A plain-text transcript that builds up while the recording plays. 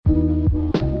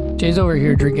Jay's over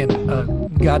here drinking a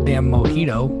goddamn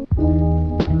mojito.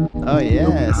 Oh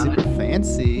yeah, super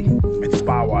fancy. It's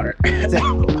spa water.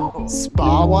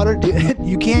 Spa water, dude.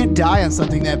 You can't die on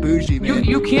something that bougie, man.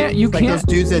 You can't It's like those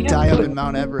dudes that die up in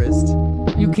Mount Everest.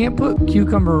 You can't put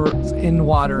cucumbers in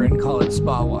water and call it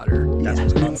spa water. That's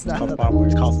what it's called. It's called spa water.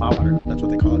 It's called spa water. That's what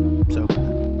they call it. So,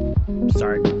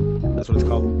 sorry. That's what it's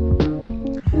called.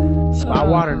 Spa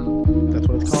water. That's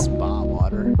what it's called. Spa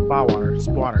water. Spa water.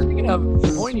 Spa water. Speaking of,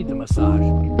 your boy needs a massage.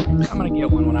 I'm gonna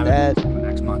get one when I'm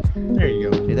next month. There you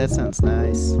go. Dude, that sounds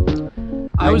nice.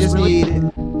 I just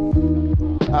gonna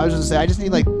say, I just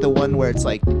need like the one where it's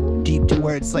like deep, to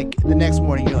where it's like the next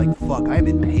morning you're like, fuck, I'm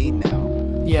in pain now.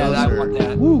 Yeah, I want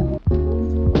that. Woo.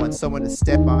 I want someone to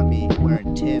step on me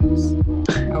wearing Tim's.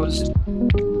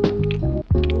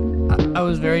 I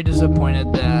was very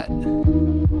disappointed that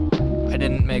I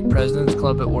didn't make President's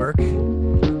Club at work,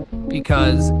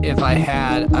 because if I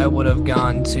had, I would have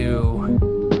gone to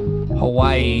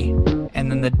Hawaii, and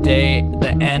then the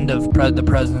end of the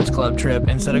President's Club trip,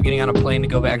 instead of getting on a plane to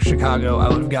go back to Chicago, I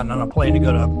would have gotten on a plane to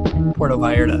go to Puerto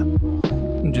Vallarta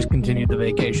and just continued the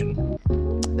vacation.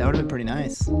 That would have been pretty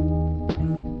nice.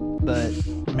 But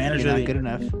Manager not good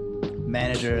enough.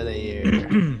 Manager of the year.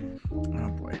 Oh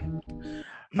boy.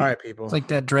 All right, people. It's like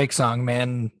that Drake song,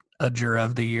 Manager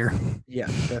of the Year. Yeah,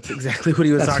 that's exactly what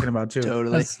he was talking about too.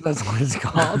 Totally. That's what it's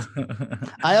called.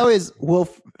 I always will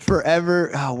forever.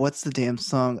 Oh, what's the damn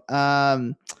song?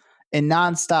 And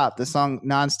Nonstop, the song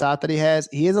Nonstop that he has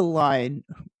a line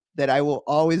that I will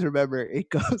always remember. It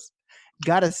goes,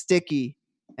 "Got a sticky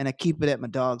and I keep it at my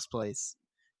dog's place."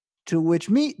 To which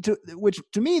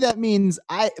to me that means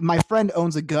my friend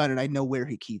owns a gun and I know where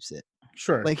he keeps it.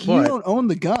 Sure. Like, you don't own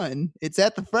the gun; it's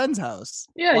at the friend's house.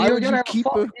 Yeah, why you would gotta you keep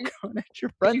a gun at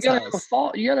your friend's you house?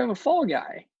 you gotta have a fall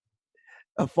guy.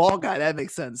 A fall guy, that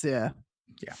makes sense. Yeah.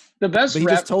 The best. But he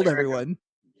rap just told lyric- everyone.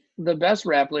 The best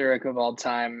rap lyric of all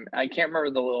time. I can't remember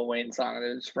the Lil Wayne song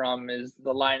that it's from. Is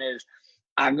the line is,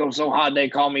 "I go so hard they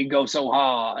call me go so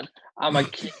hard. I'm a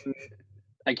king."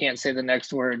 I can't say the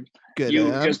next word. Good.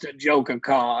 You just a joker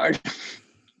card.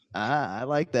 I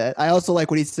like that. I also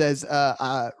like what he says,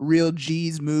 real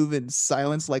G's move in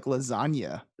silence like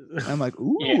lasagna. I'm like,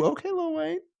 ooh, Yeah. Okay, Lil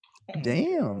Wayne.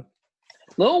 Damn.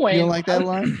 Lil Wayne. You don't like that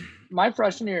line? My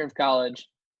freshman year of college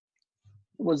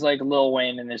was like Lil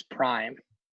Wayne in his prime.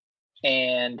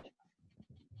 And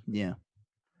Yeah.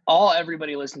 all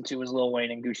everybody listened to was Lil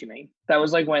Wayne and Gucci Mane. That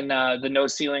was like when the No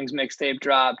Ceilings mixtape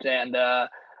dropped and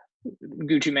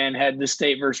Gucci Mane had the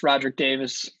State versus Roderick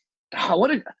Davis. Oh,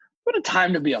 what a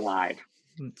time to be alive.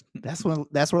 That's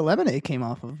where Lemonade came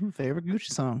off of. Favorite Gucci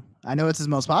song. I know it's his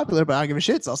most popular, but I don't give a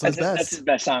shit. It's also his best. That's his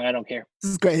best song. I don't care.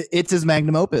 This is great. It's his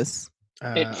magnum opus.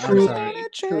 It I'm truly, sorry.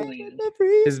 truly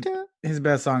is. His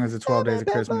best song is the 12 Days of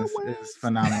Christmas. It's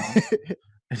phenomenal. It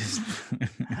is.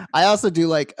 I also do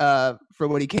like for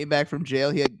when he came back from jail,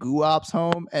 he had Goo Ops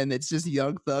home, and it's just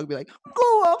Young Thug be like,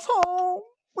 "Goo Ops home,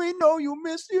 we know you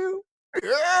miss you."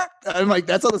 I'm like,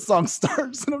 that's how the song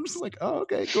starts, and I'm just like, oh,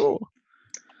 okay, cool.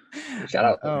 Shout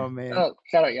out. Oh man.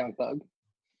 Shout out Young Thug.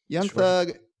 Young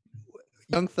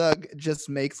Thug just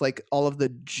makes like all of the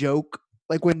joke,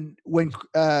 like when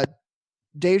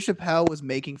Dave Chappelle was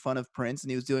making fun of Prince and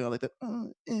he was doing all like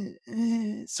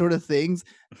the sort of things.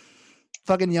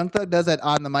 Fucking Young Thug does that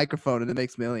on the microphone and it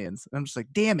makes millions. And I'm just like,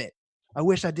 damn it! I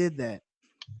wish I did that.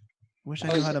 Wish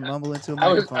I knew how to mumble into a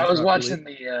microphone. I was watching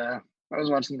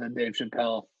the Dave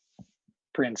Chappelle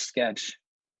Prince sketch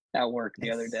at work the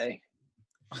other day.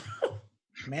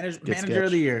 Manager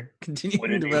of the year.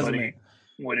 Continuing the resume.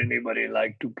 Would anybody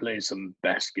like to play some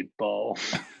basketball?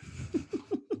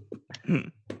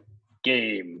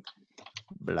 Game.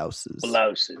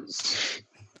 Blouses.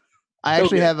 I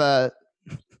actually have a.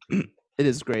 It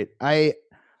is great. I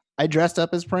dressed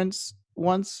up as Prince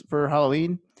once for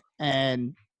Halloween,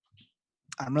 and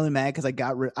I'm really mad because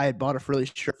I had bought a frilly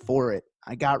shirt for it.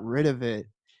 I got rid of it,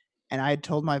 and I had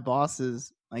told my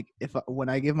bosses, like, when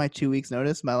I give my 2 weeks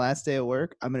notice, my last day at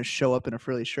work, I'm gonna show up in a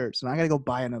frilly shirt. So now I gotta go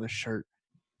buy another shirt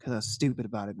because I was stupid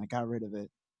about it and I got rid of it.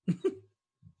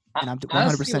 And I'm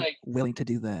 100% willing to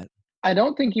do that. I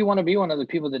don't think you want to be one of the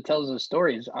people that tells those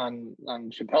stories on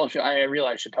Chappelle's show. I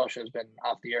realize Chappelle's show has been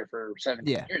off the air for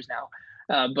 17 years now.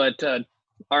 But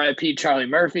R.I.P. Charlie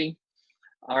Murphy,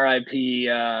 R.I.P.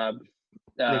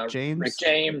 Rick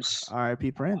James,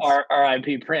 R.I.P. Prince.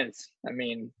 R.I.P. Prince. I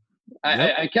mean,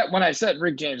 I kept, when I said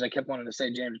Rick James, I kept wanting to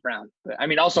say James Brown. But I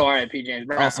mean, also R.I.P. James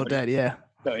Brown. Also dead, yeah.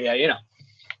 So yeah, you know.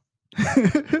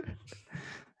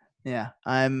 Yeah,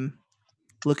 I'm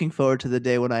looking forward to the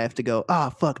day when I have to go,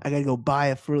 fuck, I gotta go buy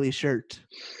a frilly shirt.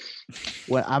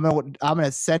 Well, I'm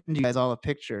gonna send you guys all a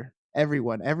picture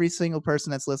everyone, every single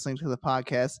person that's listening to the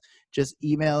podcast, just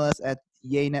email us at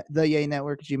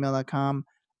theyaynetwork@gmail.com,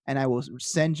 and I will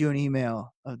send you an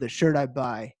email of the shirt I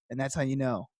buy, and that's how you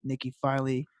know Nikki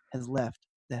finally has left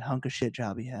that hunk of shit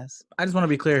job he has. I just want to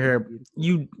be clear here.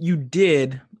 You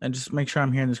did, and just make sure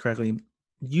I'm hearing this correctly.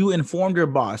 You informed your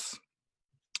boss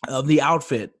of the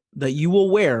outfit that you will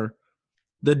wear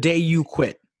the day you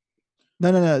quit.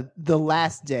 No. The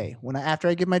last day, after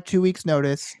I give my 2 weeks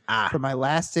notice for my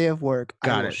last day of work,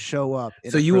 I will show up in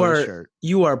a frilly shirt.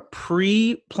 You are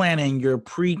pre-planning your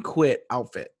pre-quit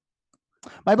outfit.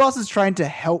 My boss is trying to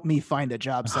help me find a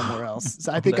job somewhere else.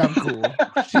 So I think I'm cool.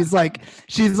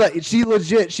 She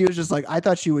legit. She was just like, I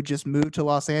thought you would just move to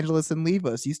Los Angeles and leave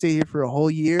us. You stay here for a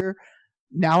whole year.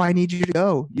 Now I need you to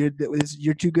go.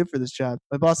 You're too good for this job.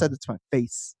 My boss said that to my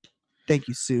face. Thank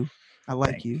you, Sue. I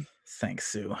like you. Thanks,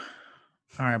 Sue.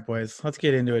 All right, boys, let's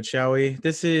get into it, shall we?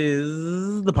 This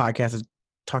is the podcast that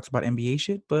talks about NBA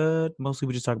shit, but mostly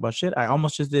we just talk about shit. I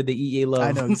almost just did the EA Love.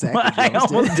 I know exactly. I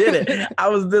almost did it. I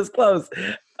was this close.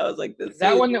 I was like, this.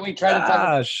 That one that we try to talk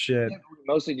about. Shit. We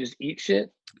mostly just eat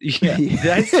shit. Yeah,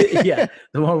 that's it. Yeah,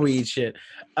 the one we eat shit.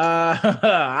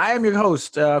 I am your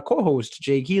host, co-host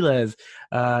Jay Quiles,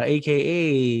 aka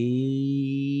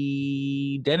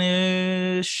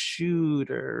Dennis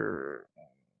Shooter.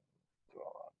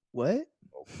 What?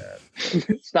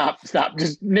 Stop.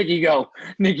 Just Nikki, go.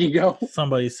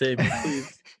 Somebody save me,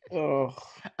 please.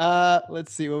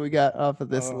 Let's see what we got off of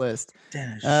this list.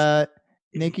 Dennis.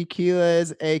 Nikki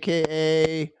Quiles,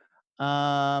 aka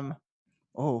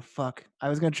oh fuck. I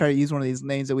was gonna try to use one of these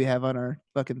names that we have on our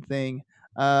fucking thing.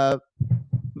 Markel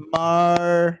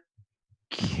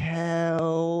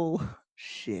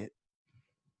shit.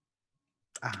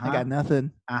 I got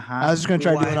nothing. I was just gonna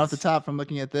try to do it off the top from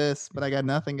looking at this, but I got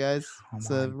nothing, guys. It's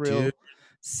a real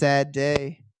sad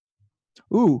day.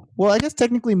 Ooh, well, I guess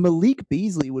technically Malik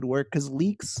Beasley would work because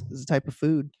leeks is a type of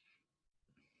food.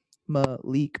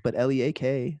 Malik, but Leak.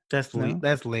 That's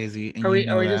lazy.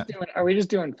 Are we just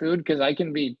doing food? Because I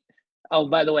can be. Oh,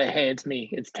 by the way, hey, it's me.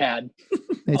 It's Tad.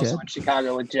 Hey, also Tad. in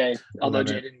Chicago with Jay. Although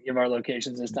Jay didn't give our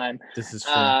locations this time. This is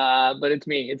true. But it's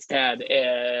me. It's Tad,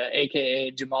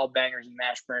 aka Jamal Bangers and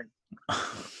Mashburn.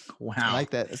 Wow, I like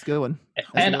that. That's a good one.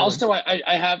 And also,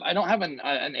 I don't have an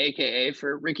AKA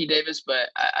for Ricky Davis, but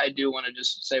I do want to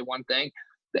just say one thing: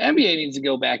 the NBA needs to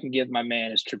go back and give my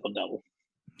man his triple double.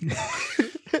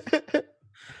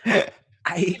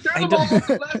 He turned the ball off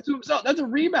the left to himself. That's a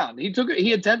rebound. He took it.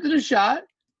 He attempted a shot.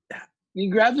 He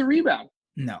grabbed the rebound.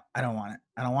 No, I don't want it.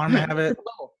 I don't want him to have it.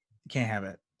 Can't have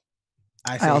it.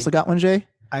 I also got one, Jay.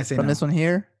 I say from this one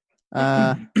here.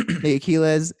 The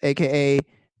Aquiles, aka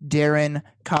Darren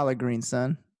Collard Green,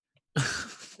 son.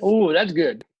 Oh, that's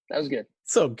good. That was good.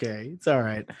 It's okay. It's all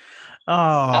right.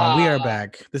 Oh, we are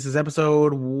back. This is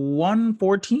episode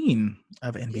 114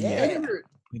 of NBA. Yeah.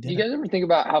 Do you guys ever think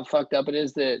about how fucked up it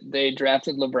is that they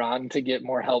drafted LeBron to get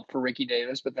more help for Ricky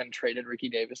Davis, but then traded Ricky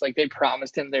Davis? Like they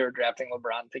promised him they were drafting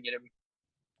LeBron to get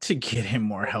him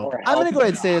more help. I'm gonna go ahead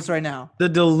and say this right now. The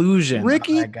delusion.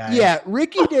 Ricky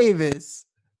Davis.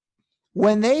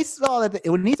 When he saw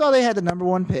they had the number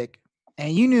one pick,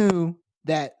 and you knew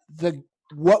that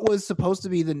what was supposed to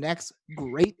be the next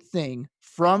great thing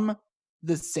from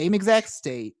the same exact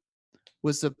state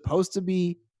was supposed to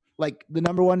be like the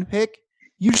number one pick,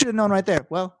 you should have known right there.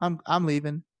 Well, I'm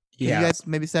leaving. Yeah. You guys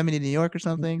maybe send me to New York or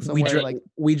something. We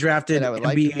drafted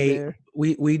NBA.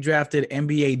 We drafted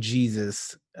NBA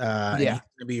Jesus. He's gonna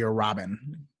be your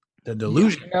Robin. The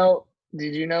delusion.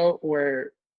 Did you know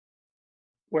where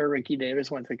Ricky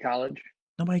Davis went to college?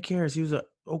 Nobody cares. He was a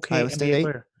okay NBA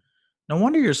player. No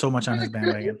wonder you're so much on his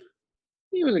bandwagon.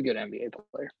 He was a good NBA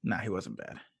player. Nah, he wasn't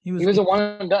bad. He was a one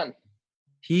and done.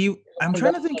 I'm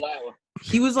trying to think.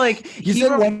 He was like you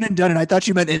said one and done, and I thought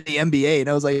you meant in the NBA, and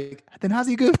I was like, then how's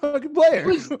he a good fucking player?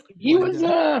 He was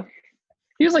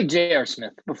like J.R.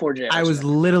 Smith before J.R. I was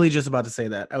literally just about to say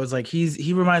that. I was like,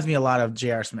 he reminds me a lot of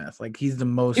J.R. Smith. Like he's the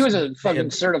most. He was a fucking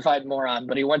certified moron,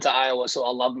 but he went to Iowa, so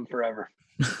I'll love him forever.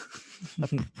 A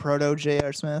proto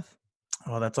J.R. Smith.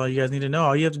 Well, that's all you guys need to know.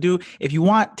 All you have to do, if you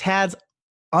want Tad's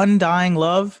undying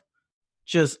love,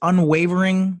 just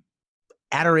unwavering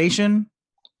adoration,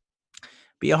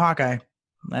 be a Hawkeye.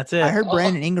 That's it. I heard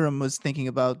Brandon Ingram was thinking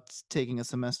about taking a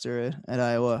semester at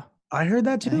Iowa. I heard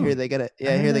that too. I hear they got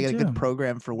a good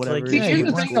program for whatever. Here's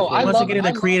the thing, though. I love get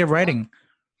into creative writing.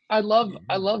 I love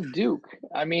Duke.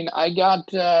 I mean, I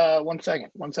got one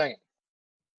second.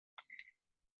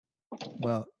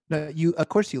 Well, no, of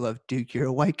course you love Duke. You're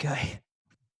a white guy.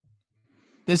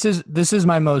 This is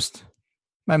my most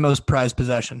prized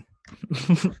possession.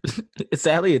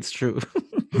 Sadly, it's true.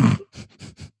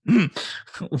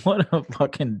 What a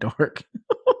fucking dork.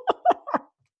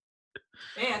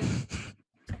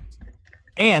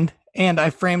 And I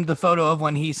framed the photo of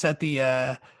when he set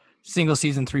the single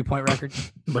season 3-point record.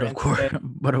 But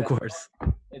of course.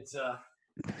 It's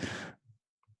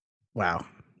Wow.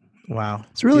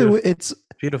 It's really Beautiful. it's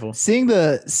Beautiful. seeing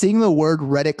the word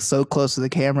Reddick so close to the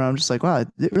camera. I'm just like, wow,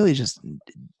 it really just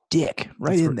dick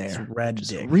right in It's there. red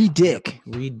Just dick. re-dick.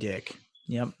 Re-dick.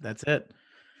 Yep, that's it.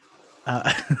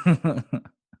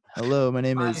 Hello, my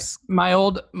name is. my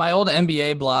old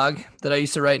NBA blog that I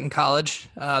used to write in college.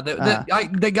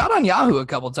 They got on Yahoo a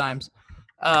couple times.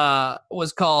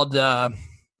 Was called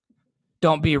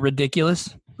 "Don't Be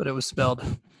Ridiculous," but it was spelled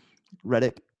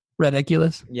Reddick.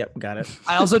 ridiculous. Yep, got it.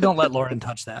 I also don't let Lauren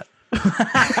touch that.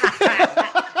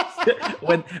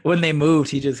 when they moved,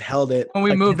 he just held it. When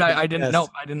we like, moved, against I the didn't. chest. Nope,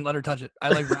 I didn't let her touch it. I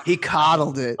like. He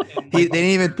coddled it. They didn't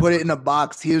even put it in a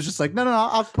box. He was just like, no,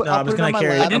 I'll put. No, I'll I'm put just it on gonna my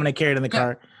carry it. lap. I'm gonna carry it in the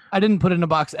car. I didn't put it in a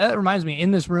box. That reminds me.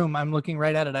 In this room, I'm looking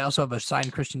right at it. I also have a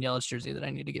signed Christian Yelich jersey that I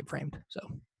need to get framed. So.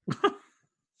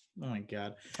 Oh my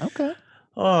god. Okay.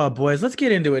 Oh, boys, let's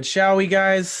get into it, shall we,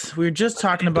 guys? We were just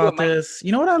talking about this.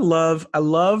 You know what I love? I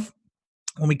love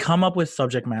when we come up with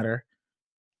subject matter,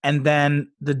 and then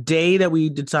the day that we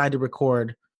decide to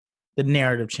record, the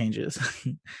narrative changes.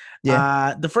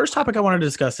 Yeah. The first topic I wanted to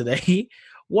discuss today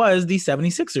was the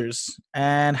 76ers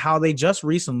and how they just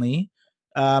recently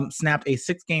snapped a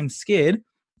 6-game skid.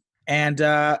 And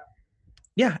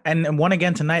and won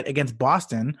again tonight against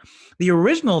Boston. The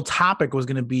original topic was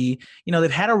going to be, they've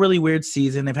had a really weird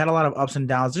season. They've had a lot of ups and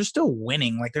downs. They're still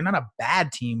winning. Like, they're not a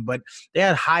bad team, but they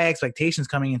had high expectations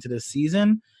coming into this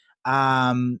season.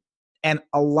 And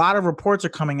a lot of reports are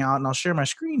coming out, and I'll share my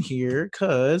screen here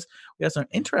because we have some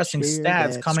interesting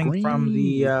stats coming from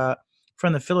the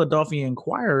Philadelphia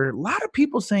Inquirer. A lot of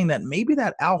people saying that maybe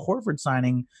that Al Horford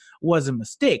signing was a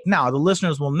mistake. Now, the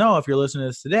listeners will know, if you're listening to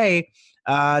this today,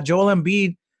 Joel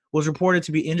Embiid was reported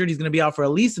to be injured. He's going to be out for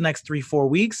at least the next 3-4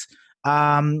 weeks.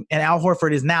 And Al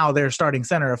Horford is now their starting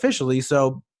center officially.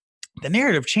 So the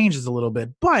narrative changes a little bit.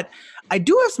 But I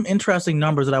do have some interesting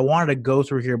numbers that I wanted to go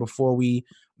through here before we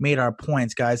made our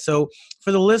points, guys. So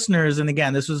for the listeners, and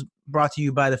again, this was brought to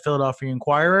you by the Philadelphia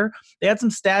Inquirer, they had some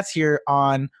stats here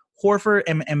on Horford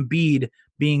and Embiid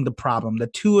being the problem. The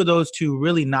two of those two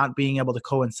really not being able to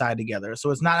coincide together.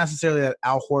 So it's not necessarily that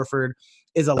Al Horford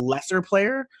is a lesser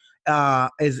player.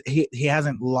 He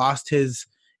hasn't lost his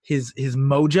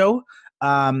mojo.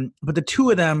 But the two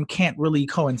of them can't really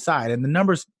coincide. And the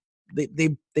numbers,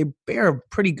 they bear a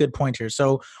pretty good point here.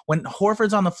 So when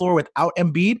Horford's on the floor without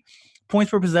Embiid, points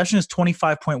per possession is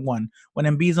 25.1. When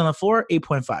Embiid's on the floor,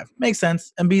 8.5. Makes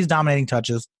sense. Embiid's dominating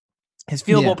touches. His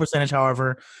field goal percentage,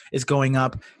 however, is going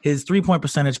up. His 3-point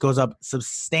percentage goes up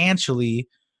substantially.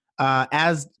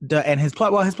 And his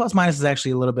plus minus is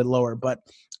actually a little bit lower, but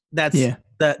that's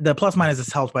the plus minus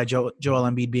is helped by Joel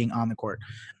Embiid being on the court.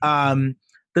 The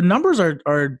numbers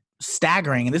are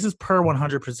staggering, and this is per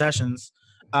 100 possessions.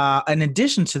 In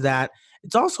addition to that,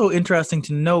 it's also interesting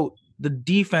to note the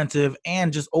defensive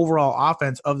and just overall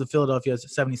offense of the Philadelphia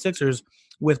 76ers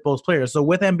with both players. So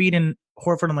with Embiid and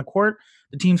Horford on the court,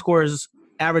 the team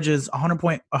averages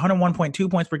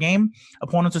 101.2 points per game.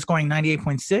 Opponents are scoring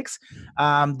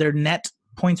 98.6. Their net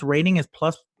points rating is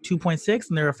plus 2.6,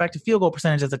 and their effective field goal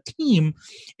percentage as a team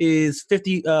is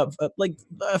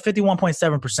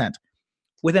 51.7%.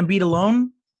 With Embiid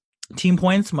alone, team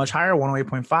points much higher,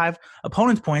 108.5.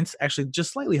 Opponents' points actually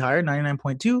just slightly higher,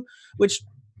 99.2, which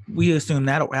we assume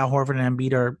that Al Horford and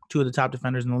Embiid are two of the top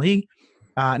defenders in the league.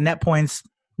 Net points,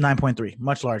 9.3,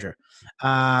 much larger.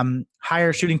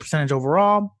 Higher shooting percentage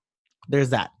overall. There's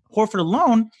that. Horford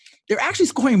alone, they're actually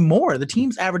scoring more. The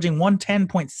team's averaging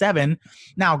 110.7.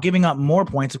 Now, giving up more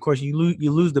points, of course, you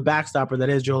lose the backstopper that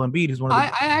is Joel Embiid, who's one of the.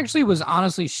 I actually was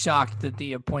honestly shocked that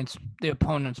the opponent's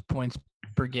points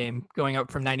per game going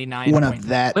up from 99. One of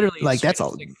that, literally, like that's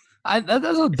all.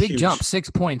 That's a big jump, 6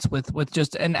 points with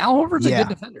just, and Al Horford's a good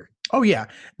defender. Oh yeah,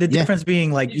 the difference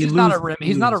being like he's not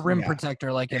a rim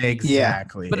protector like Embiid.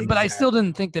 Exactly. But I still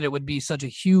didn't think that it would be such a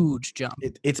huge jump.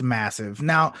 It's massive.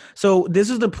 Now, so this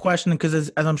is the question, because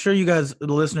as I'm sure you guys,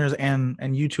 the listeners,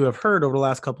 and you two have heard over the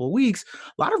last couple of weeks,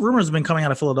 a lot of rumors have been coming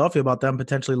out of Philadelphia about them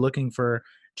potentially looking for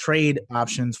trade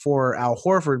options for Al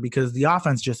Horford because the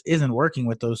offense just isn't working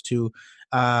with those two.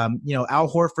 Al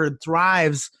Horford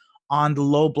thrives on the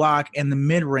low block and the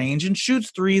mid range and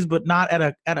shoots threes, but not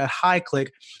at a high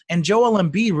click. And Joel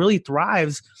Embiid really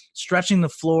thrives stretching the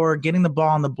floor, getting the ball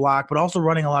on the block, but also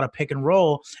running a lot of pick and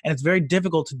roll. And it's very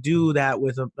difficult to do that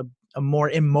with a more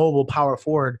immobile power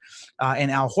forward in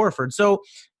Al Horford. So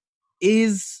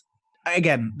is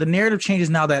again, the narrative changes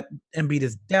now that Embiid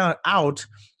is out.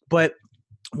 But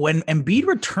when Embiid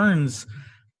returns,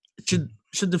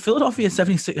 should the Philadelphia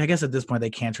 76? I guess at this point they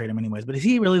can't trade him anyways. But is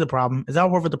he really the problem? Is Al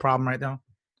Horford the problem right now?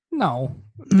 No.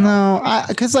 No,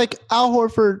 because like Al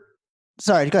Horford.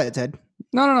 Sorry, go ahead, Ted.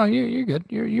 No. You're good.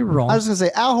 You're wrong. I was gonna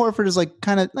say Al Horford is like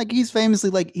kind of like he's famously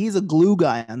like he's a glue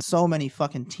guy on so many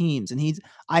fucking teams, and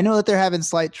I know that they're having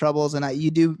slight troubles, and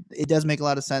it does make a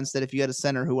lot of sense that if you got a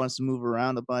center who wants to move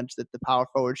around a bunch, that the power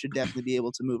forward should definitely be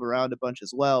able to move around a bunch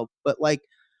as well. But like,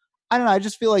 I don't know, I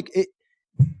just feel like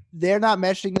they're not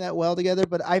meshing that well together.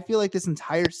 But I feel like this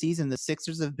entire season, the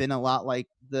Sixers have been a lot like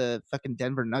the fucking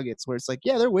Denver Nuggets, where it's like,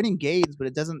 yeah, they're winning games, but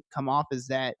it doesn't come off as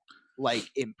that like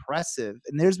impressive.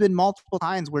 And there's been multiple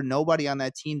times where nobody on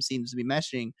that team seems to be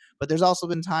meshing, but there's also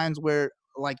been times where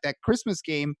like that Christmas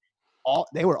game,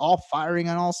 they were all firing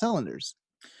on all cylinders.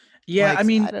 Yeah, like, I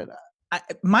mean, I don't know.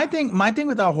 my thing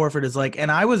with Al Horford is like,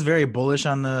 and I was very bullish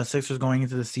on the Sixers going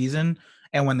into the season.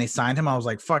 And when they signed him, I was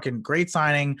like, fucking great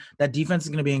signing. That defense is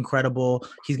going to be incredible.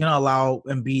 He's going to allow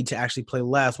Embiid to actually play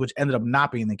less, which ended up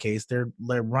not being the case. They're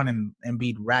running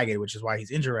Embiid ragged, which is why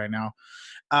he's injured right now.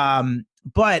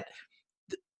 But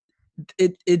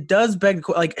it does beg,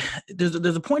 like, there's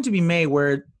a point to be made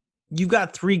where you've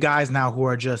got three guys now who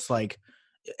are just like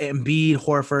Embiid,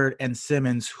 Horford, and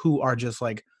Simmons, who are just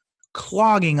like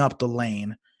clogging up the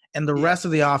lane. And the rest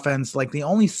of the offense, like the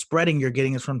only spreading you're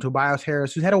getting is from Tobias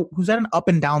Harris, who's had an up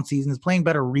and down season, is playing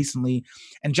better recently,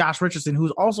 and Josh Richardson,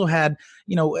 who's also had,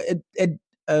 you know,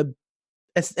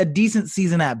 a decent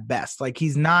season at best. Like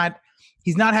he's not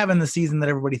having the season that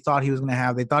everybody thought he was going to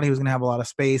have. They thought he was going to have a lot of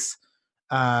space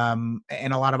and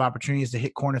a lot of opportunities to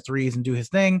hit corner threes and do his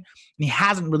thing, and he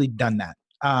hasn't really done that.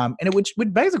 Which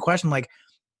begs the question, like,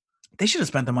 they should have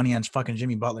spent the money on fucking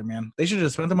Jimmy Butler, man. They should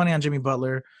have spent the money on Jimmy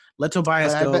Butler. Let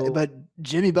Tobias go. But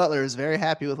Jimmy Butler is very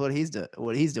happy with what he's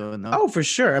doing, though. Oh, for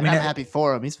sure. I mean, I'm happy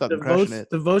for him. He's fucking crushing it.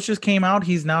 The votes just came out.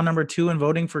 He's now number 2 in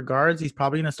voting for guards. He's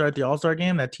probably going to start the All-Star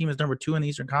game. That team is number 2 in the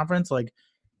Eastern Conference. Like,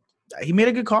 he made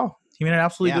a good call. He made an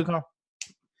absolutely good call.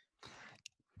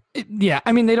 Yeah,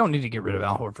 I mean, they don't need to get rid of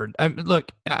Al Horford. Look,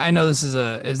 I know this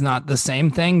is not the same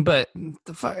thing, but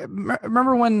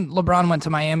remember when LeBron went to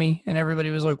Miami and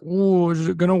everybody was like, "Oh, is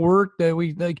it gonna work?" That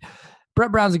we like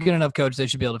Brett Brown's a good enough coach; they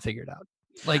should be able to figure it out.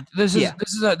 Like this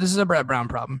is a Brett Brown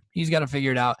problem. He's got to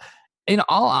figure it out. In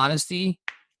all honesty,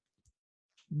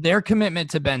 their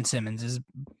commitment to Ben Simmons is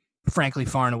frankly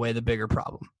far and away the bigger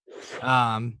problem.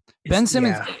 Ben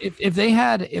Simmons, if they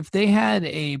had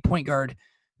a point guard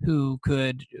who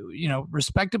could, you know,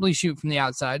 respectably shoot from the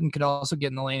outside and could also get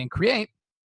in the lane and create,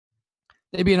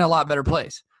 they'd be in a lot better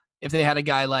place. If they had a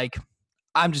guy like,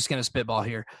 I'm just going to spitball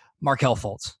here, Markelle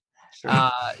Fultz. Sure.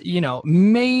 You know,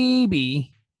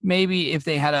 maybe if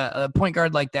they had a point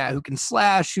guard like that who can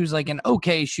slash, who's like an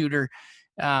okay shooter,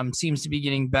 seems to be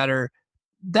getting better,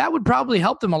 that would probably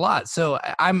help them a lot. So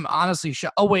I'm honestly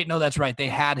shocked. Oh, wait, no, that's right. They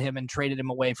had him and traded him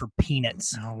away for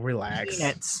peanuts. Oh,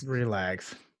 relax.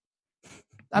 Relax.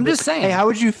 I'm just saying. Hey, how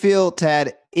would you feel,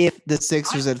 Tad, if the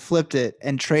Sixers had flipped it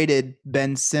and traded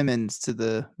Ben Simmons to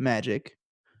the Magic?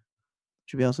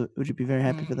 Would you be very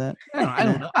happy for that? I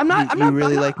don't know. I'm not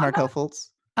really like Markelle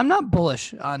Fultz? I'm not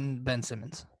bullish on Ben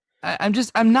Simmons.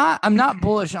 I'm not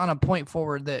bullish on a point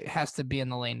forward that has to be in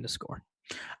the lane to score.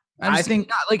 I think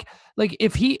not, like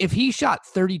if he shot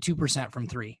 32% from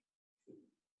 3,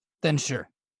 then sure.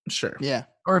 Yeah.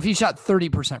 Or if he shot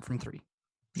 30% from 3,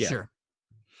 sure.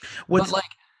 But like,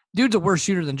 dude's a worse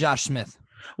shooter than Josh Smith.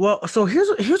 Well, so here's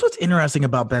what's interesting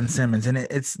about Ben Simmons, and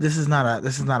this is not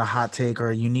a hot take or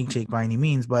a unique take by any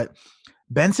means, but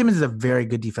Ben Simmons is a very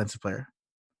good defensive player.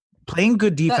 Playing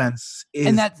good takes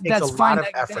a fine. Lot of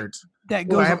effort. That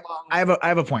goes. I have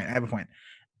a point.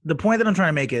 The point that I'm trying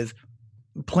to make is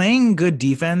playing good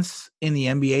defense in the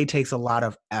NBA takes a lot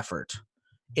of effort.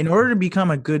 In order to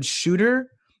become a good shooter,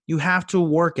 you have to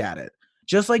work at it.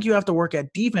 Just like you have to work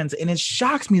at defense. And it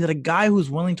shocks me that a guy who's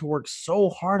willing to work so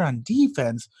hard on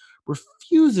defense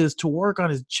refuses to work on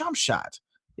his jump shot.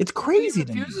 It's crazy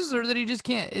to me. Refuses, or that he just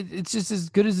can't. It's just as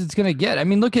good as it's going to get. I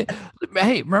mean,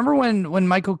 remember when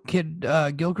Michael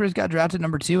Gilchrist got drafted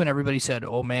number 2 and everybody said,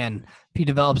 oh man, if he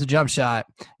develops a jump shot,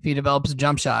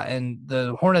 and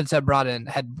the Hornets had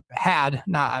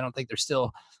I don't think they're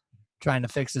still trying to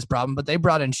fix this problem, but they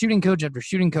brought in shooting coach after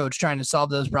shooting coach trying to solve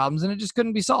those problems, and it just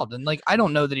couldn't be solved. And like, I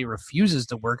don't know that he refuses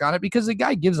to work on it, because the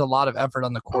guy gives a lot of effort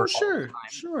on the court. Oh,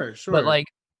 sure. But like,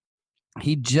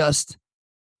 he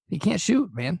can't shoot,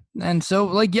 man. And so,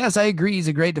 like, yes, I agree. He's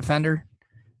a great defender.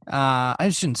 I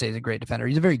shouldn't say he's a great defender.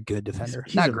 He's a very good defender.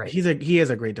 Great. He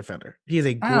is a great defender. He is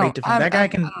a great defender.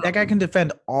 That guy can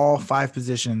defend all 5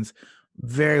 positions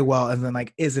very well, and then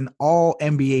like is an all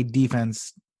NBA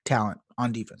defense talent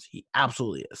on defense. He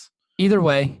absolutely is. Either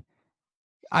way,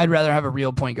 I'd rather have a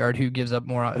real point guard who gives up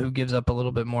a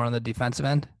little bit more on the defensive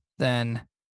end than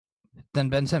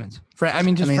Ben Simmons.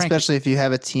 Especially if you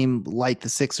have a team like the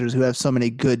Sixers who have so many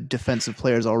good defensive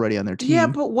players already on their team. Yeah,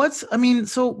 but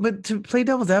but to play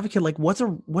devil's advocate, like what's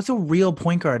a real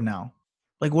point guard now?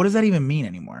 Like, what does that even mean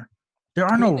anymore? There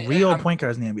are no real point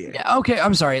guards in the NBA. Yeah, okay,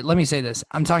 I'm sorry. Let me say this.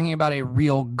 I'm talking about a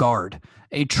real guard,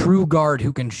 a true guard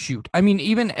who can shoot. I mean,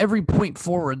 even every point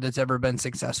forward that's ever been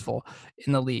successful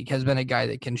in the league has been a guy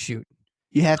that can shoot.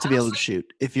 You have to be able to shoot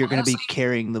if you're going to be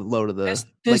carrying the load of the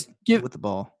with the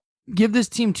ball. Give this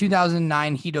team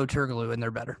 2009 Hito Turkoglu and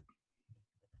they're better.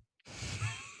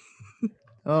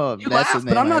 Oh, you laugh,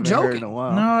 but I'm not joking. No,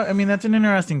 I mean that's an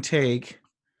interesting take.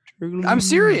 I'm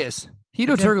serious.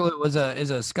 Hito Turkoglu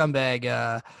is a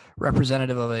scumbag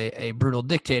representative of a brutal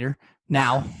dictator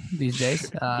now these days.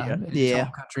 In his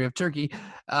home country of Turkey.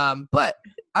 But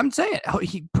I'm saying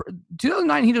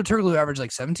 2009 Hito Turkoglu averaged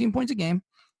like 17 points a game.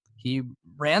 He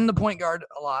ran the point guard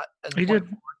a lot. He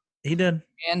did.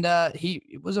 And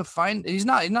he was a fine. He's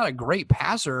not a great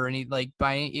passer or any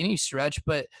by any stretch,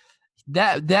 but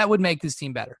that would make this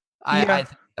team better. I think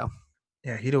so.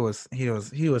 Yeah, he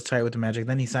was tight with the Magic.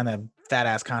 Then he signed that fat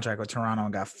ass contract with Toronto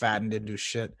and got fat and didn't do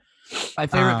shit. My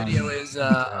favorite video is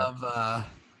of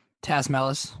Taz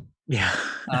Mellis.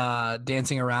 Yeah.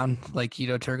 Dancing around like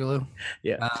Hito Turkoglu.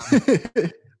 Yeah.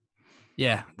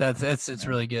 Yeah, it's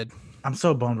really good. I'm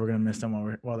so bummed we're gonna miss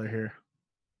them while they're here.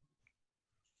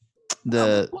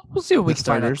 We'll see what we can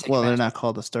starters. Well, they're not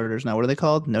called the starters now. What are they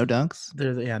called? No Dunks.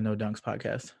 They're No Dunks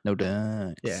podcast. No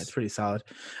Dunks. Yeah, it's pretty solid.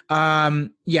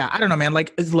 Yeah, I don't know, man.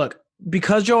 Like, look,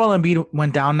 because Joel Embiid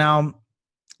went down now,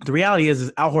 the reality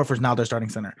is Al Horford's now their starting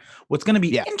center. What's going to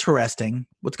be interesting?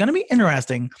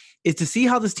 Is to see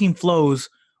how this team flows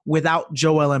without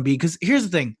Joel Embiid. Because here's the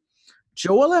thing,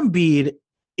 Joel Embiid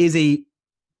is a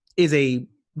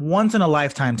once in a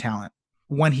lifetime talent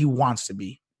when he wants to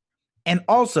be. And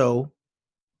also,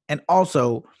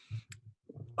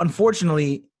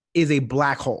 unfortunately, is a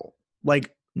black hole.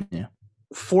 Like,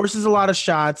 forces a lot of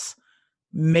shots,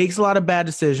 makes a lot of bad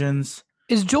decisions.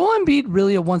 Is Joel Embiid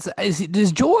really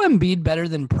is Joel Embiid better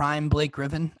than prime Blake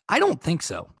Griffin? I don't think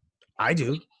so. I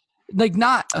do. I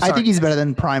think he's better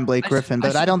than prime Blake Griffin,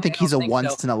 but I don't think he's a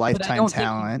once in a lifetime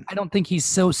talent. I don't think he's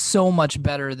so much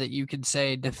better that you could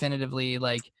say definitively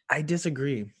like. I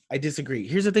disagree.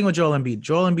 Here's the thing with Joel Embiid.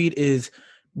 Joel Embiid is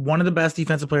one of the best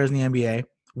defensive players in the NBA,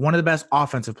 one of the best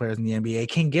offensive players in the NBA,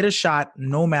 can get a shot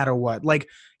no matter what. Like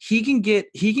he can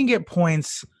get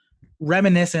points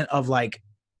reminiscent of like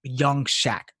young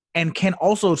Shaq and can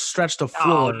also stretch the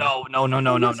floor. No.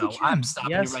 I'm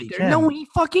stopping you right there. Can. No, he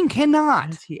fucking cannot.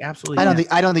 Yes, he absolutely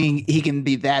I don't think he can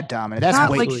be that dominant. That's not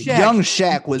way like Shaq. Young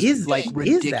Shaq was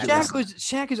ridiculous.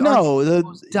 Shaq is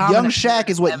young Shaq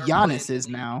is what Giannis is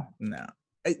now. No.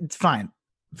 It's fine.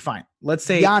 Let's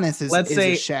say Giannis is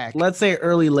a Shaq. Let's say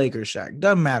early Lakers Shaq.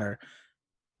 Doesn't matter.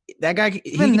 That guy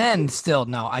still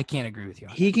no, I can't agree with you.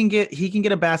 He can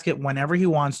get a basket whenever he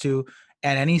wants to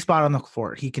at any spot on the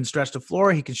floor. He can stretch the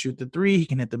floor, he can shoot the three, he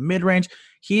can hit the mid-range.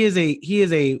 He is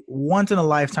a once in a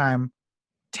lifetime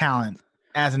talent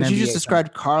as an NBA. You just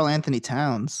described Karl Anthony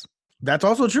Towns. That's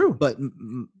also true. But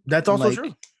that's also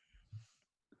true.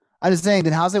 I was saying,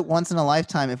 then how's it once in a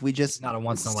lifetime if we just not a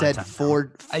once in a said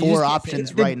lifetime, four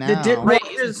options right now? Here's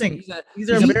the thing.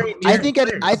 I think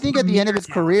at the end of his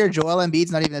career, Joel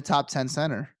Embiid's not even a top 10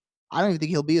 center. I don't even think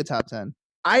he'll be a top 10.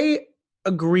 I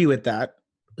agree with that.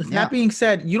 That being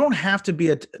said, you don't have to be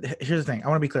here's the thing. I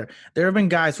want to be clear. There have been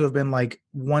guys who have been like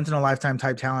once in a lifetime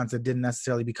type talents that didn't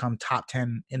necessarily become top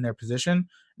 10 in their position.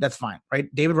 That's fine, right?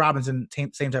 David Robinson,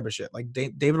 same type of shit. Like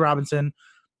David Robinson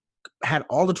had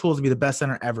all the tools to be the best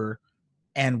center ever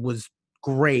and was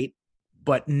great,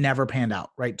 but never panned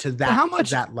out, right? To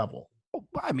that level.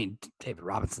 I mean, David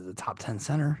Robinson's a top 10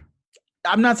 center.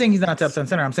 I'm not saying he's not a top 10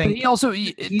 center. I'm saying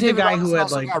he's a guy who had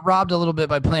got robbed a little bit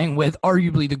by playing with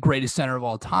arguably the greatest center of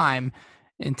all time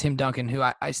in Tim Duncan, who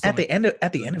I still at the end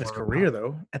of his career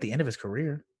though. At the end of his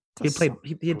career, he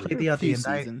had played throughout the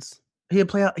seasons. He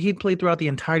played throughout the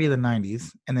entirety of the 90s,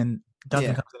 and then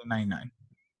Duncan comes in 99.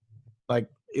 Like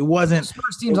it wasn't.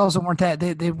 Spurs teams also weren't that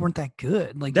they weren't that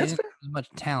good. Like that's fair. As much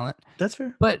talent. That's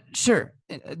fair. But sure,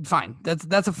 fine.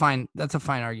 That's a fine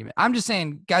argument. I'm just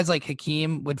saying, guys like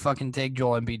Hakeem would fucking take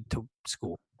Joel Embiid to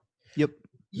school. Yep.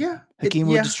 Yeah. Hakeem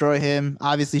would destroy him.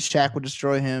 Obviously, Shaq would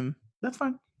destroy him. That's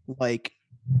fine. Like,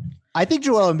 I think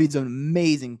Joel Embiid's an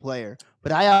amazing player,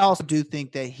 but I also do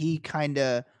think that he kind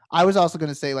of. I was also going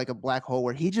to say like a black hole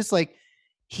where he just like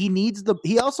he needs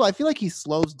he also, I feel like he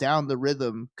slows down the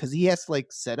rhythm because he has to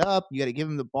like set up. You got to give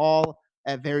him the ball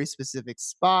at very specific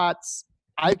spots.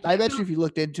 I bet you if you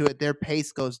looked into it, their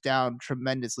pace goes down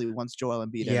tremendously once Joel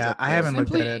Embiid ends Yeah, up I there. haven't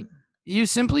looked at it. You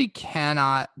simply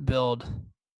cannot build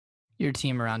your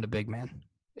team around a big man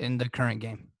in the current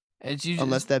game. It's usually,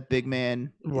 Unless that big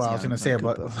man. Well, I was going to say,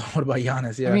 but what about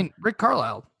Giannis? Yeah. I mean, Rick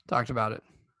Carlisle talked about it.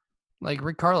 Like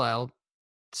Rick Carlisle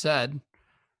said,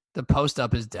 the post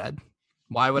up is dead.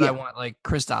 Why would I want like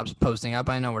Kristaps posting up?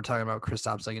 I know we're talking about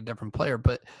Kristaps like a different player,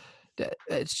 but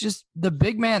it's just the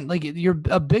big man. Like you're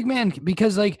a big man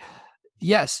because like,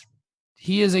 yes,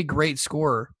 he is a great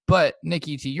scorer, but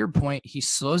Nikki, to your point, he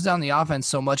slows down the offense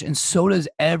so much, and so does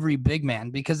every big man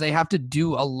because they have to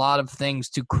do a lot of things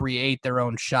to create their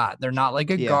own shot. They're not like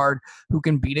a guard who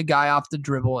can beat a guy off the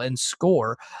dribble and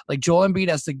score. Like Joel Embiid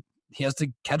has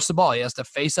to catch the ball, he has to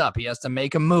face up, he has to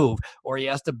make a move, or he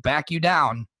has to back you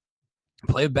down.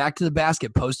 Play it back to the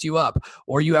basket, post you up,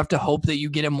 or you have to hope that you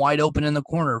get him wide open in the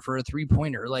corner for a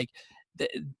 3-pointer. Like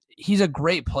he's a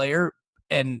great player,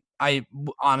 and I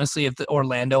honestly, if the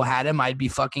Orlando had him, I'd be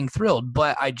fucking thrilled.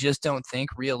 But I just don't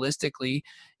think realistically,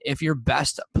 if your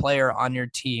best player on your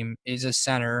team is a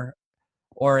center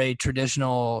or a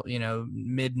traditional,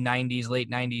 mid 90s,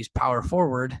 late 90s power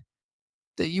forward,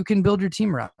 that you can build your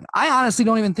team around. I honestly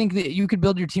don't even think that you could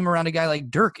build your team around a guy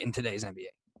like Dirk in today's NBA.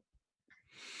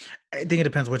 I think it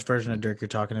depends which version of Dirk you're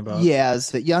talking about. Yeah,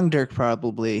 so young Dirk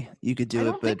probably you could do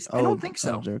it, but I don't think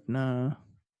so. Dirk, no.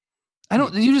 I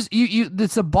don't. You just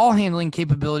it's the ball handling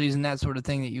capabilities and that sort of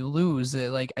thing that you lose.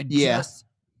 That like I just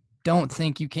don't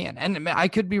think you can. And I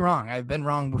could be wrong. I've been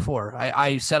wrong before.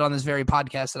 I said on this very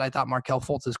podcast that I thought Markelle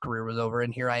Fultz's career was over,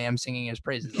 and here I am singing his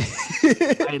praises.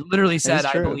 I literally said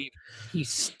I believe he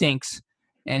stinks,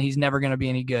 and he's never going to be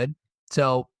any good.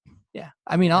 So. Yeah,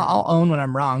 I mean, I'll own when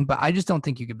I'm wrong, but I just don't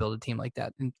think you could build a team like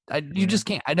that. And you just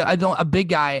can't. I don't. A big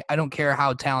guy. I don't care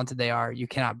how talented they are. You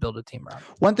cannot build a team around.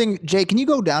 One thing, Jay, can you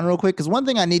go down real quick? Because one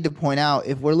thing I need to point out,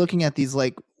 if we're looking at these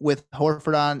like with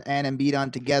Horford on and Embiid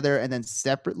on together, and then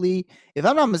separately, if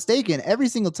I'm not mistaken, every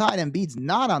single time Embiid's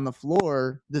not on the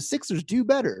floor, the Sixers do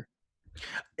better.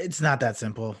 It's not that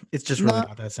simple. It's just really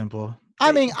not that simple.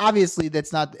 I mean, obviously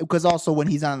that's not because also when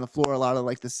he's on the floor, a lot of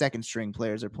like the second string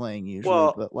players are playing usually.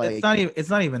 Well, but like it's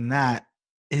not even that.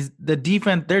 Their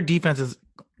defense is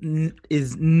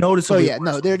noticeably. So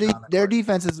yeah, their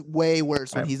defense is way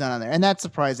worse when he's not on there, and that's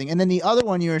surprising. And then the other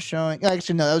one you were showing,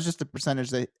 actually no, that was just the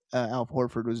percentage that Al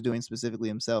Horford was doing specifically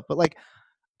himself. But like,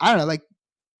 I don't know, like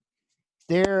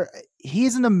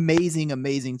he's an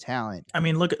amazing talent. I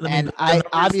mean, look at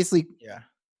obviously.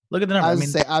 Look at the numbers. I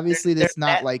was say obviously that's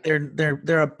not like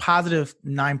they're a positive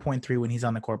 9.3 when he's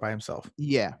on the court by himself.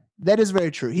 Yeah, that is very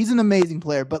true. He's an amazing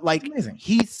player, but like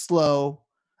he's slow.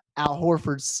 Al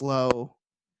Horford's slow.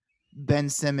 Ben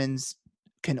Simmons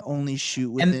can only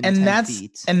shoot within 10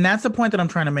 feet. And that's the point that I'm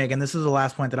trying to make. And this is the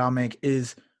last point that I'll make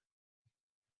is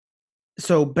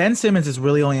so Ben Simmons is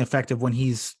really only effective when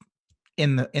he's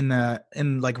in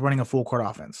like running a full court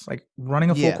offense, like running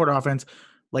a full court offense.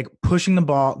 Like pushing the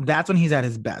ball, that's when he's at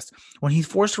his best. When he's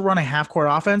forced to run a half-court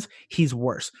offense, he's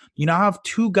worse. You now have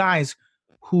two guys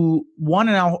who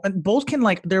and both can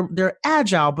like they're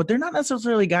agile, but they're not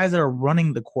necessarily guys that are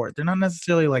running the court. They're not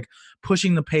necessarily like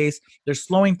pushing the pace. They're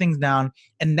slowing things down,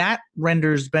 and that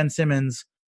renders Ben Simmons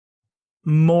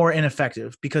more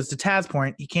ineffective because to Tad's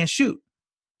point, he can't shoot.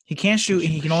 He can't shoot,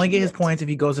 and he can only get his points if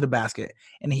he goes to the basket.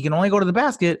 And he can only go to the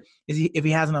basket if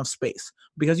he has enough space.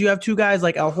 Because you have two guys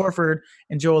like Al Horford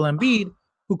and Joel Embiid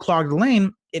who clog the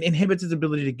lane, it inhibits his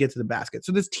ability to get to the basket.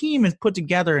 So this team is put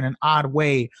together in an odd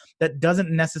way that doesn't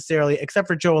necessarily, except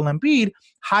for Joel Embiid,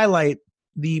 highlight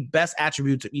the best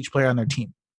attributes of each player on their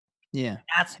team. Yeah.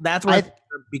 That's where it's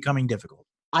becoming difficult.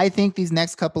 I think these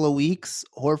next couple of weeks,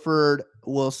 Horford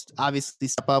will obviously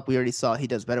step up. We already saw he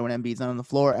does better when Embiid's not on the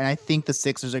floor. And I think the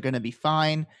Sixers are going to be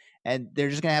fine. And they're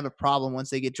just going to have a problem once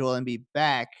they get Joel Embiid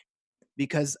back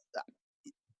because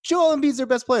Joel Embiid's their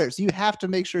best player. So you have to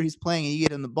make sure he's playing and you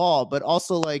get him the ball. But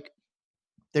also, like,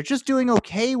 they're just doing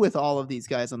okay with all of these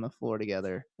guys on the floor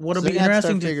together. What'll be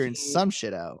interesting to figuring some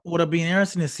shit out. What'll be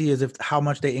interesting to see is how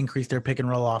much they increase their pick and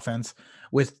roll offense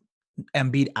with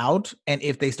Embiid out, and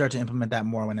if they start to implement that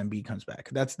more when Embiid comes back.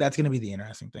 That's going to be the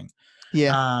interesting thing.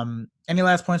 Yeah. Any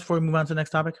last points before we move on to the next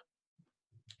topic?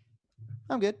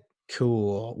 I'm good.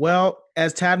 Cool. Well,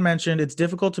 as Tad mentioned, it's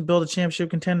difficult to build a championship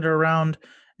contender around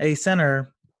a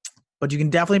center, but you can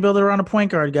definitely build it around a point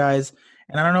guard, guys.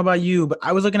 And I don't know about you, but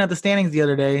I was looking at the standings the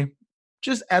other day,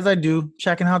 just as I do,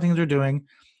 checking how things are doing.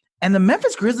 And the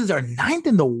Memphis Grizzlies are 9th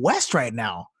in the West right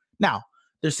now. Now,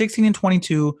 They're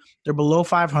 16-22. They're below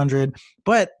 500,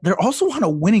 but they're also on a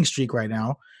winning streak right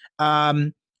now.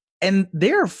 And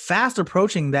they're fast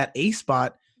approaching that A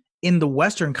spot in the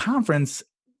Western Conference,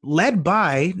 led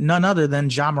by none other than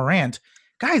Ja Morant.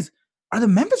 Guys, are the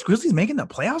Memphis Grizzlies making the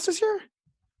playoffs this year?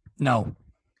 No.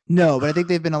 No, but I think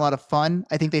they've been a lot of fun.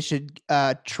 I think they should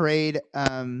trade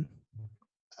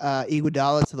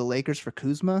Iguodala to the Lakers for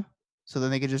Kuzma, so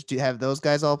then they could just have those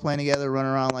guys all playing together, run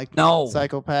around like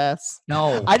psychopaths.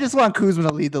 No. I just want Kuzma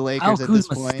to lead the Lakers at this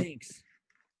Kuzma point. stinks.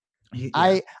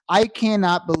 Yeah. I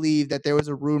cannot believe that there was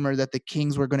a rumor that the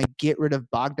Kings were going to get rid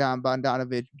of Bogdan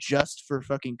Bogdanovic just for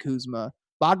fucking Kuzma.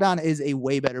 Bogdan is a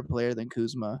way better player than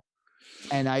Kuzma,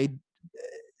 and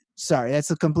sorry, that's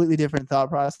a completely different thought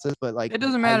process. But like, It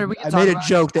doesn't matter. I made a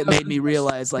joke that made me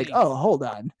realize, like, oh, hold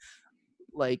on,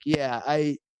 like, yeah,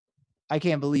 I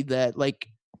can't believe that. Like,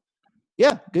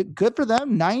 yeah, good for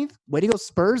them. 9th, way to go,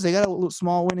 Spurs. They got a little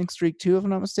small winning streak too, if I'm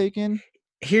not mistaken.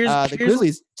 The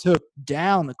Grizzlies took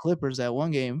down the Clippers that one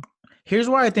game. Here's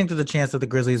why I think there's a chance that the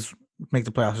Grizzlies make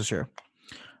the playoffs this year.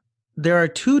 There are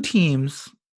two teams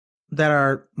that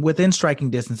are within striking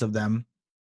distance of them,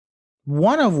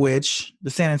 one of which,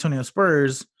 the San Antonio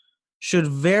Spurs, should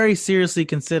very seriously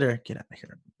consider – get out of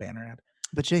here, banner ad.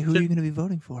 But Jay, who are you going to be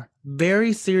voting for?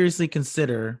 Very seriously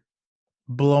consider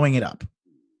blowing it up.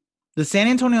 The San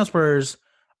Antonio Spurs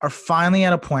are finally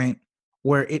at a point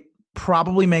where it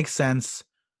probably makes sense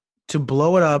to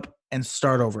blow it up and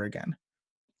start over again,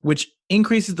 which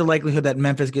increases the likelihood that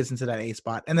Memphis gets into that A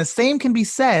spot. And the same can be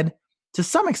said to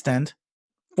some extent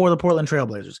for the Portland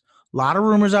Trailblazers. A lot of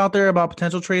rumors out there about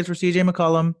potential trades for CJ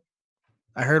McCollum.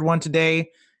 I heard one today,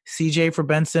 CJ for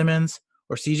Ben Simmons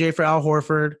or CJ for Al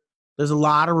Horford. There's a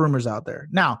lot of rumors out there.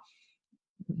 Now,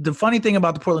 the funny thing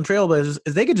about the Portland Trailblazers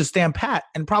is they could just stand pat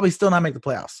and probably still not make the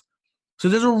playoffs. So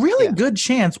there's a really good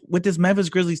chance with this Memphis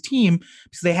Grizzlies team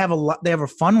because they have a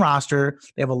fun roster.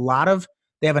 They have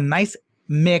a nice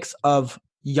mix of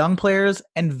young players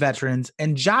and veterans.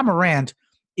 And Ja Morant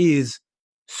is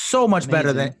so much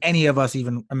better than any of us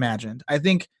even imagined. I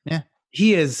think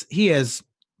he has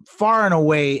far and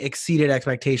away exceeded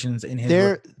expectations in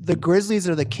his. The Grizzlies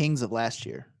are the Kings of last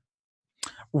year.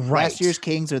 Right. Last year's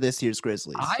Kings are this year's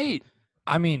Grizzlies.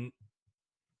 I mean,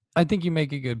 I think you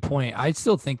make a good point. I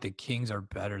still think the Kings are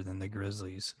better than the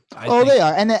Grizzlies. They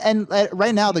are. And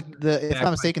right now, if I'm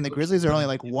not mistaken, the Grizzlies are only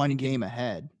like one game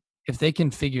ahead. If they can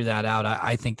figure that out,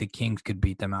 I think the Kings could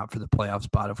beat them out for the playoff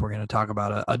spot if we're going to talk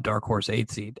about a dark horse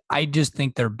 8 seed. I just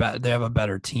think they have a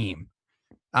better team.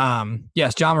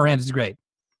 Yes, Ja Morant is great.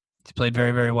 He's played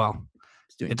very, very well.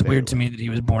 It's weird to me that he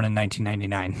was born in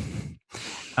 1999.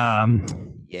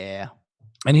 Yeah.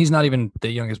 And he's not even the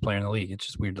youngest player in the league. It's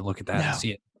just weird to look at that and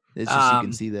see it. It's just you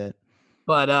can see that.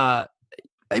 But I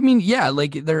mean, yeah,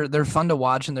 like they're fun to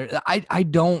watch, and I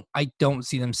don't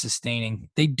see them sustaining.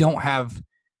 They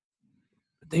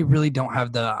really don't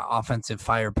have the offensive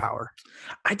firepower.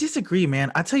 I disagree,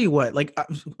 man. I tell you what, like,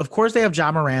 of course they have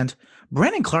Ja Morant.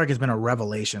 Brandon Clark has been a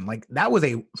revelation. Like, that was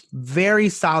a very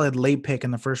solid late pick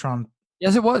in the first round.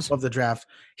 Yes, it was. Of the draft.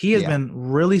 He has been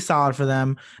really solid for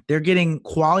them. They're getting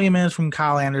quality minutes from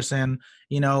Kyle Anderson.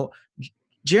 You know,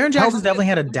 Jaren Jackson's definitely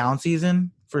had a down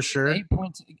season for sure. 8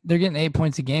 points. They're getting 8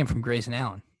 points a game from Grayson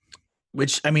Allen.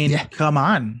 Which, I mean, come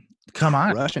on.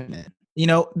 Rushing it. You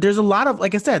know, there's a lot of,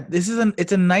 like I said, there's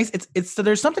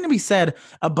something to be said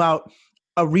about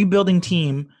a rebuilding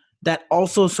team that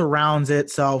also surrounds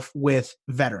itself with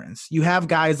veterans. You have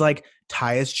guys like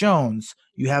Tyus Jones.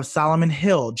 You have Solomon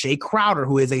Hill, Jay Crowder,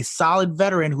 who is a solid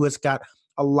veteran who has got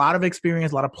a lot of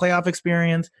experience, a lot of playoff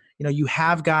experience. You know, you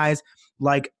have guys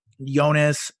like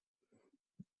Jonas.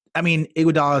 I mean,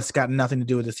 Iguodala's got nothing to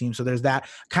do with this team, so there's that.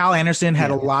 Kyle Anderson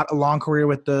had a long career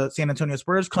with the San Antonio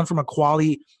Spurs, comes from a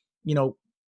quality, you know,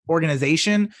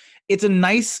 organization. It's a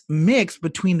nice mix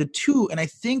between the two, and I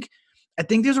think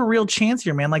there's a real chance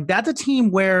here, man. Like, that's a team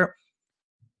where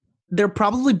they're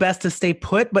probably best to stay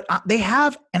put, but they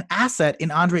have an asset in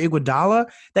Andre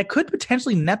Iguodala that could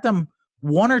potentially net them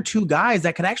one or two guys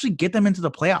that could actually get them into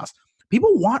the playoffs.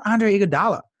 People want Andre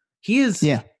Iguodala. He is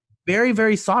very,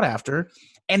 very sought after,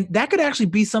 and that could actually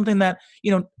be something that,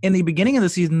 you know, in the beginning of the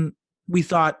season, we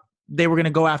thought they were going to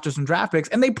go after some draft picks,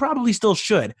 and they probably still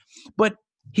should, but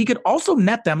he could also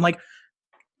net them. Like,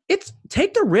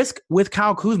 take the risk with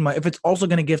Kyle Kuzma if it's also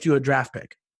going to gift you a draft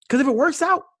pick. Because if it works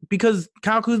out, because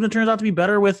Kyle Kuzma turns out to be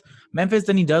better with Memphis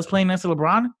than he does playing next to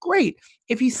LeBron, great.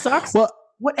 If he sucks,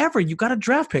 whatever, you got a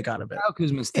draft pick out of it. Kyle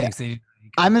Kuzma stinks.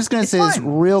 I'm just going to say this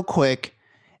real quick.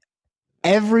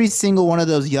 Every single one of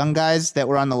those young guys that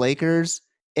were on the Lakers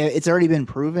it's already been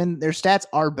proven their stats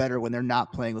are better when they're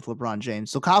not playing with LeBron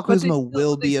James. So Kyle But they Kuzma still-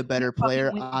 will they be a still better fucking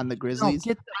player win. on the No, Grizzlies.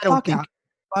 get the I don't fuck think out.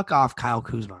 Fuck off, Kyle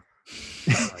Kuzma.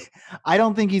 I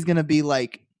don't think he's gonna be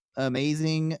like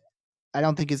amazing. I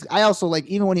don't think he's. I also like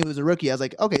even when he was a rookie, I was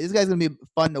like, okay, this guy's gonna be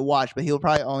fun to watch, but he'll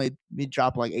probably only be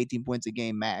dropping like 18 points a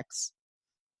game max.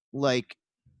 Like,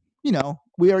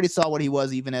 we already saw what he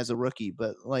was even as a rookie,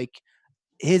 but like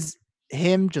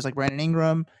him, just like Brandon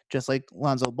Ingram, just like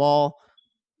Lonzo Ball,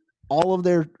 all of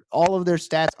their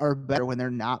stats are better when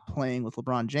they're not playing with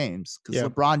LeBron James because Yeah.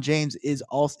 LeBron James is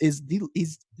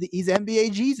he's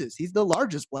NBA Jesus. He's the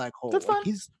largest black hole. That's Like,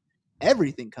 fine.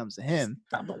 everything comes to him.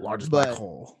 Not the largest But- black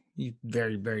hole. He's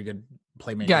very, very good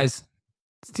playmaker. Guys,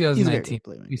 it's He's a very 2019.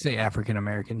 good playmaker. You say African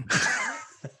American.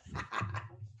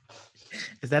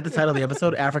 Is that the title of the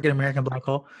episode? African American black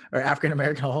hole or African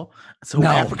American hole? So No.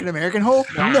 African American hole?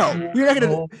 No, you're not gonna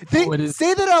No, it is-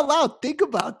 say that out loud. Think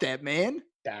about that, man.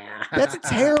 That's a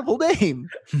terrible name.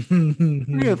 You're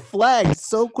gonna flag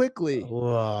so quickly.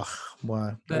 Ugh,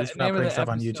 what? The At least we're not name of putting the stuff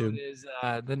on episode YouTube. is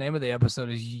the name of the episode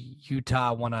is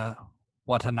Utah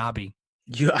Watanabe.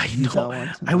 I Utah know.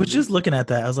 Watanabe. I was just looking at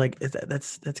that. I was like,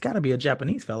 that's got to be a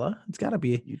Japanese fella. It's got to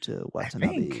be. Utah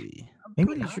Watanabe. Maybe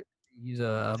Pretty not. sure he's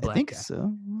a I black think guy.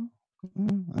 so.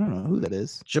 I don't know who that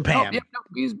is. Oh, Japan. yeah, no,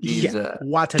 he's Yeah,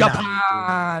 Watanabe.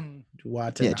 Japan.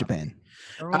 Watanabe. Yeah, Japan.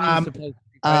 Everyone used to play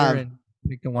Street Fighter and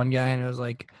pick the one guy, and it was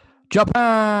like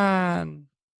Japan.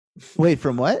 Wait,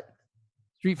 from what?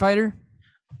 Street Fighter.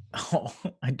 Oh,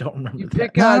 I don't remember. You that.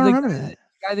 pick No, I don't the remember that.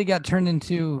 guy that got turned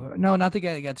into. No, not the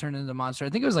guy that got turned into the monster. I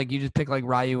think it was like you just pick like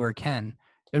Ryu or Ken.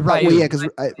 Ryu. Well, yeah,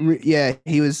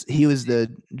 because he was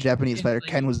the Japanese and, fighter. like,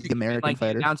 Ken was you the could, American like,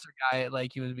 fighter. The announcer guy,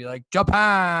 like he would be like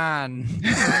Japan.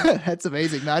 That's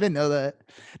amazing. No, I didn't know that.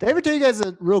 Did I ever tell you guys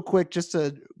real quick, just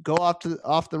to go off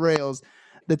the rails?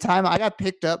 The time I got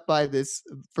picked up by this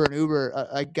for an Uber,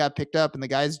 I got picked up and the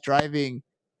guy's driving.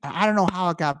 I don't know how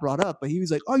it got brought up, but he was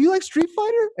like, "Oh, you like Street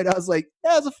Fighter?" And I was like,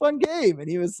 "Yeah, it's a fun game." And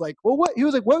he was like, "Well, what?" He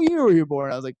was like, "What year were you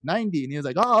born?" I was like, "90." And he was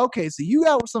like, "Oh, okay, so you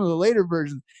got some of the later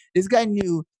versions." This guy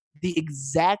knew the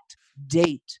exact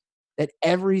date that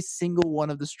every single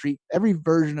one of every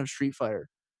version of Street Fighter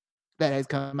that has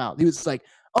come out. He was like,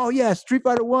 "Oh yeah, Street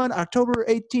Fighter 1, October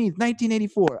 18th,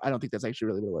 1984." I don't think that's actually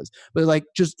really what it was, but like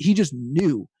he just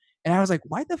knew. And I was like,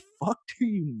 "Why the fuck do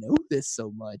you know this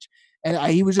so much?" And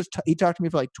he talked to me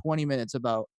for like 20 minutes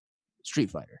about Street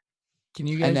Fighter, Can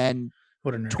you guys? and then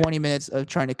What a nerd. 20 minutes of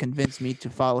trying to convince me to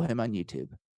follow him on YouTube.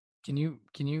 Can you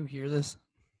hear this?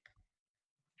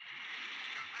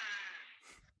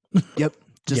 Yep,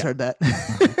 just Yeah. heard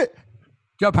that.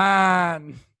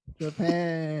 Japan.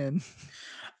 Japan.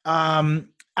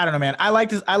 I don't know, man. I like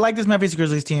this Memphis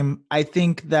Grizzlies team. I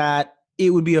think that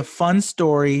it would be a fun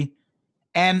story.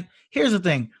 And here's the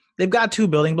thing. They've got 2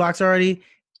 building blocks already.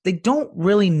 They don't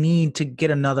really need to get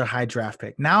another high draft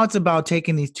pick. Now it's about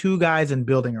taking these 2 guys and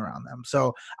building around them.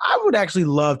 So I would actually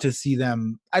love to see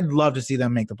them. I'd love to see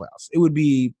them make the playoffs. It would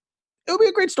be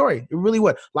a great story. It really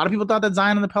would. A lot of people thought that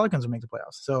Zion and the Pelicans would make the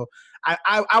playoffs. So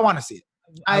I want to see it.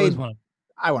 I was one.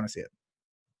 I want to see it.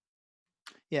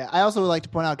 Yeah, I also would like to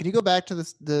point out. Could you go back to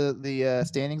the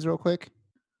standings real quick?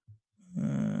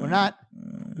 We're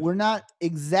not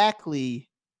exactly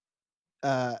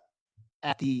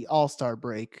at the All-Star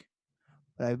break,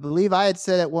 but I believe I had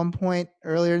said at one point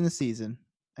earlier in the season.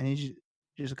 I need you to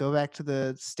just go back to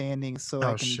the standings so I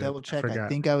Oh, can shit. double I check. I forgot.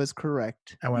 think I was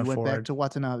correct. I went you went back forward. to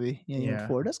Watanabe. Yeah, you Yeah. went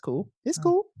forward. That's cool. It's Oh.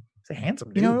 cool. It's a handsome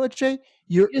You dude. know what, Jay?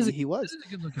 He was. This is a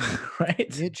good looking man.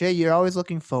 Right? Yeah, Jay, you're always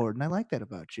looking forward, and I like that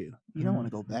about you. You don't want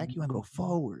to go back; you want to go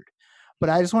forward. But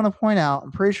I just want to point out,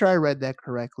 I'm pretty sure I read that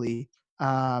correctly.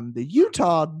 The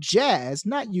Utah Jazz,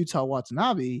 not Utah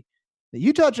Watanabe, the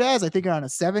Utah Jazz, I think, are on a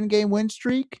 7-game win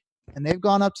streak, and they've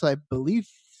gone up to, I believe,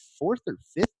 4th or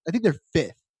 5th. I think they're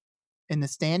 5th in the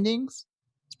standings.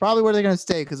 It's probably where they're going to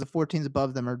stay because the 4 teams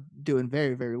above them are doing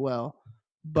very, very well.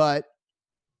 But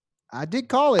I did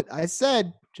call it. I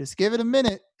said, just give it a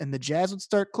minute, and the Jazz would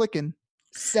start clicking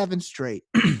 7 straight.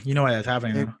 You know why that's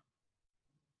happening They're- now?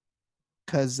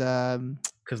 Because,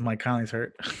 Because Mike Conley's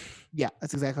hurt. yeah,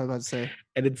 that's exactly what I was about to say.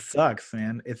 And it sucks,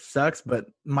 man. It sucks. But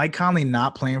Mike Conley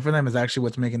not playing for them is actually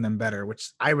what's making them better,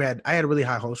 which I had really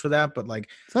high hopes for that. But like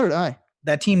So did I.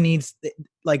 that team needs,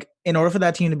 like, in order for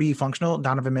that team to be functional,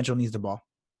 Donovan Mitchell needs the ball.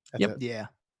 That's Yep. it. Yeah.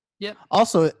 Yep.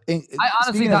 Also, I honestly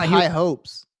speaking of thought he was- high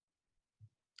hopes.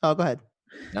 Oh, go ahead.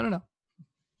 No.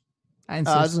 I I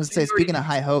was going to say, speaking of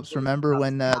high hopes, remember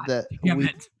when Damn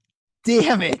it.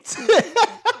 Damn it.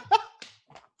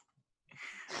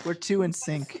 We're 2 in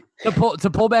sync. To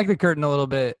pull back the curtain a little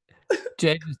bit,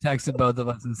 Jay just texted both of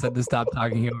us and said to stop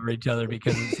talking over each other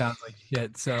because it sounds like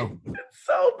shit. So It's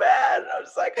so bad. I'm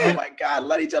just like, oh my god,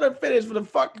 let each other finish for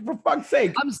fuck's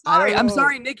sake. I'm sorry. I'm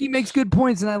sorry. Nikki makes good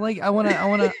points, and I want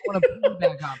to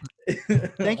piggyback off.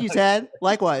 Thank you, Tad. I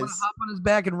Likewise. want to hop on his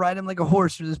back and ride him like a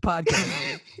horse for this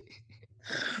podcast.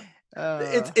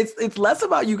 It's less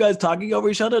about you guys talking over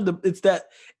each other.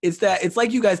 It's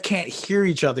like you guys can't hear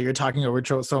each other. You're talking over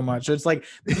each other so much. It's like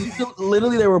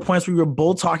literally there were points where we were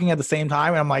both talking at the same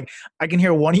time, and I'm like, I can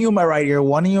hear one of you in my right ear,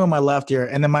 one of you in my left ear,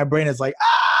 and then my brain is like,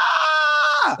 ah.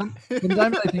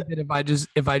 Sometimes I think that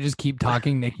if I just keep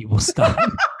talking, Nikki will stop.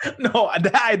 No,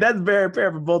 that's very fair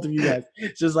for both of you guys.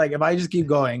 It's just like if I just keep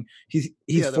going, he's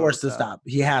forced to stop.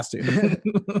 He has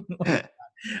to.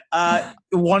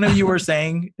 One of you were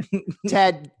saying,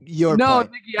 Tad, your no,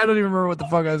 point. Nikki, I don't even remember what the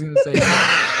fuck I was gonna say.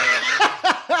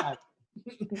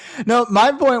 No,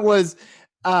 my point was.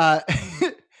 Oh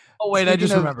wait, I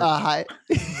just remembered.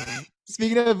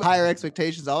 Speaking of higher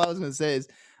expectations, all I was going to say is,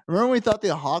 remember when we thought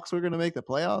the Hawks were going to make the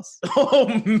playoffs? Oh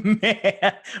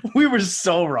man, we were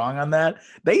so wrong on that.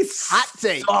 They suck.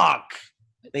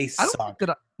 They suck.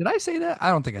 Did I say that? I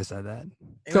don't think I said that.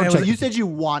 You said you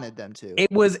wanted them to.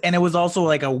 It was also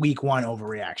like a week one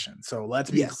overreaction. So let's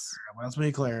be clear. Let's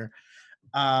be clear.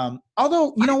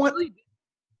 Although you know what?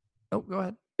 Oh, go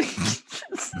ahead.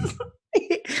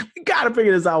 We gotta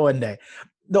figure this out one day.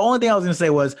 The only thing I was gonna say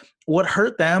was what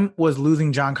hurt them was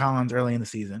losing John Collins early in the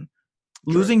season.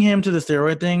 True. Losing him to the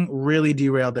steroid thing really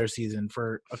derailed their season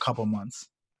for a couple months.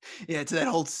 Yeah, to that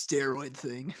whole steroid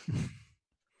thing.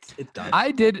 It's done.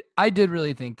 I did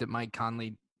really think that Mike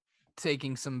Conley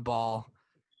taking some ball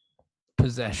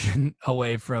possession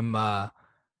away from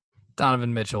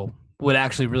Donovan Mitchell would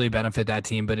actually really benefit that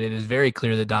team, but it is very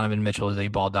clear that Donovan Mitchell is a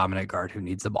ball dominant guard who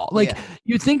needs the ball. Like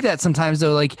you think that sometimes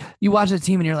though, like you watch a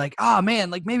team and you're like, oh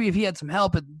man, like maybe if he had some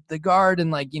help at the guard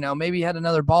and like, you know, maybe he had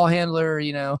another ball handler,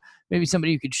 you know, maybe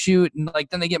somebody who could shoot, and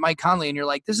like then they get Mike Conley and you're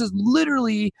like, this is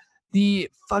literally the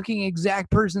fucking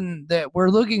exact person that we're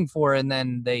looking for, and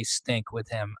then they stink with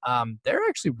him. They're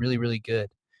actually really, really good.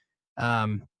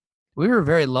 We were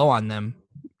very low on them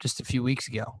just a few weeks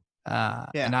ago.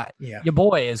 Your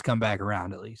boy has come back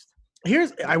around at least.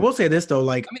 I will say this though,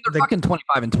 like I mean, they're fucking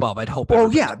 25-12. I'd hope. Oh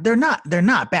yeah, they're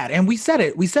not bad. And we said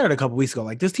it a couple weeks ago.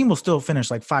 Like this team will still finish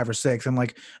like 5 or 6, and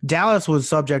like Dallas was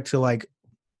subject to like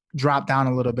drop down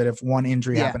a little bit if one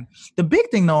injury happened. The big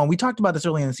thing though, and we talked about this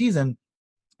early in the season.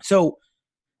 So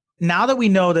now that we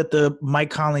know that the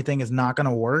Mike Conley thing is not going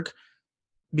to work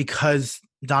because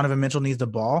Donovan Mitchell needs the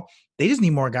ball, they just need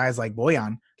more guys like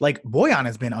Bojan. Like Bojan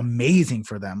has been amazing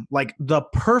for them. Like the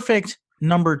perfect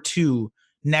number 2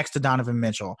 next to Donovan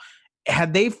Mitchell.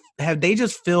 Have they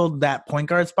just filled that point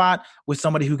guard spot with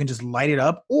somebody who can just light it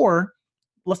up? Or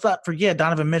let's not forget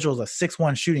Donovan Mitchell is a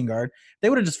 6'1" shooting guard. They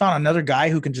would have just found another guy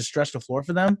who can just stretch the floor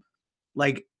for them.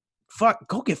 Like, fuck,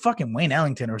 go get fucking Wayne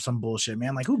Ellington or some bullshit,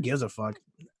 man. Like, who gives a fuck?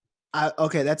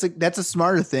 Okay, that's a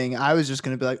smarter thing. I was just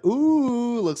gonna be like,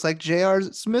 ooh, looks like J.R.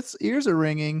 Smith's ears are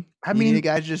ringing. I mean, the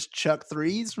guy just chuck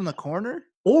threes from the corner.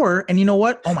 And you know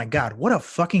what? Oh my God, what a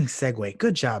fucking segue.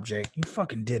 Good job, Jake. You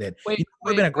fucking did it. Would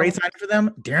have been a great sign for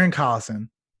them. Darren Collison.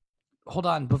 Hold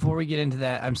on, before we get into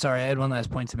that, I'm sorry, I had one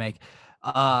last point to make.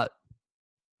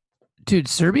 Dude,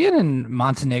 Serbian and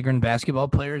Montenegrin basketball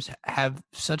players have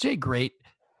such a great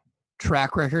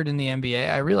track record in the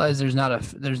NBA. I realize there's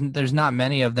not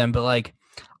many of them, but like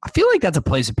I feel like that's a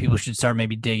place that people should start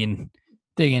maybe digging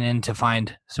in to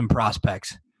find some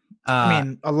prospects. I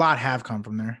mean, a lot have come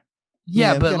from there.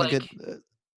 Yeah, but like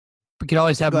we could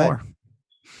always have more.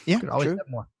 Yeah, could always have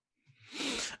more.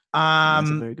 That's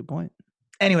a very good point.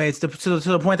 Anyways, to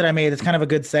the point that I made, it's kind of a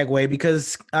good segue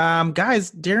because,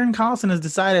 guys, Darren Collison has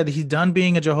decided he's done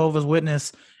being a Jehovah's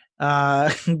Witness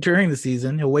during the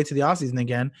season. He'll wait to the offseason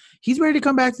again. He's ready to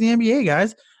come back to the NBA,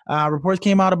 guys. Reports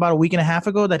came out about a week and a half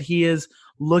ago that he is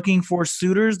looking for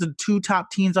suitors. The 2 top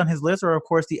teams on his list are, of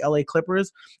course, the LA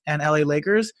Clippers and LA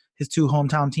Lakers, his 2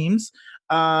 hometown teams.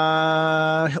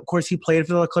 Of course, he played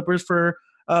for the Clippers for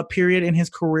a period in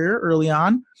his career early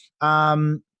on.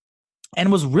 And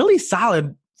was really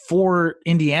solid for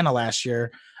Indiana last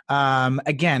year.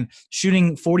 Again,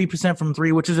 shooting 40% from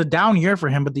 3, which is a down year for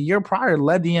him, but the year prior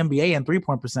led the NBA in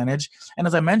 3-point percentage. And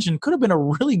as I mentioned, could have been a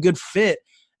really good fit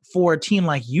for a team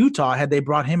like Utah had they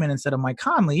brought him in instead of Mike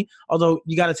Conley, although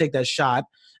you got to take that shot.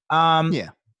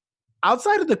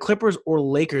 Outside of the Clippers or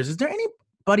Lakers, is there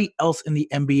anybody else in the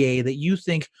NBA that you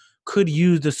think could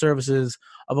use the services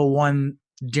of a one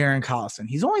Darren Collison?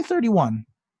 He's only 31.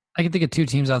 I can think of 2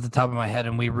 teams off the top of my head,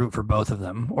 and we root for both of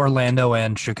them. Orlando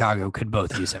and Chicago could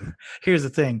both use him. Here's the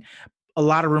thing. a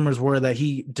lot of rumors were that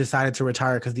he decided to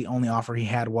retire because the only offer he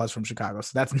had was from Chicago.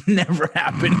 So that's never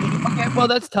happened. Okay, well,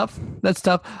 that's tough. That's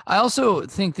tough. I also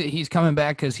think that he's coming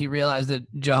back because he realized that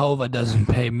Jehovah doesn't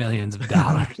pay millions of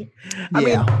dollars. I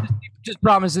mean, Just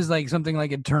promises like something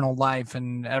like eternal life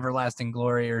and everlasting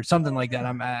glory or something like that.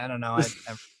 I don't know. I haven't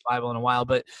read the Bible in a while,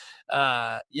 but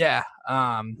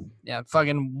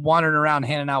fucking wandering around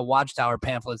handing out Watchtower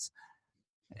pamphlets.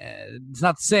 It's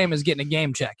not the same as getting a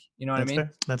game check. You know what I mean?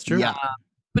 fair. That's true. Yeah.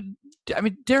 But I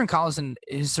mean, Darren Collison,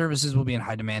 his services will be in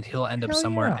high demand. He'll end up Hell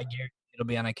somewhere. yeah. I guarantee it'll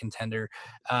be on a contender.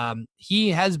 He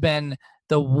has been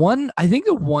the one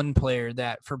player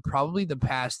that for probably the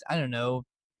past, I don't know,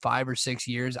 5 or 6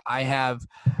 years, I have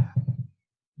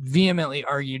vehemently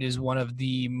argued is one of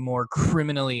the more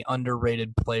criminally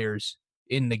underrated players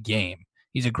in the game.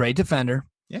 He's a great defender.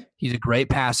 Yeah. He's a great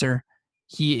passer.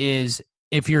 He is,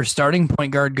 if your starting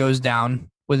point guard goes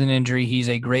down with an injury, he's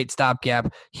a great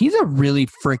stopgap. He's a really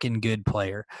freaking good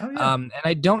player. Oh, yeah. And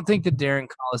I don't think that Darren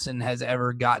Collison has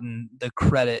ever gotten the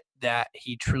credit that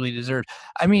he truly deserved.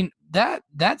 I mean, that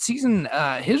season,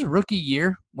 his rookie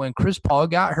year when Chris Paul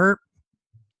got hurt,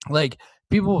 like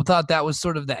people thought that was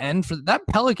sort of the end for that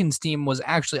Pelicans team. Was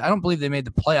actually, I don't believe they made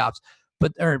the playoffs,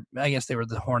 or I guess they were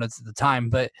the Hornets at the time,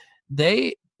 but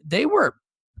they were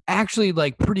actually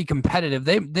like pretty competitive.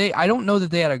 They I don't know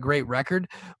that they had a great record,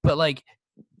 but like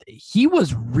he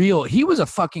was a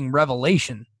fucking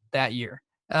revelation that year.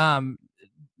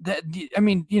 That I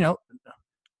mean, you know,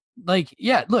 like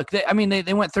yeah, look, they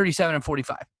went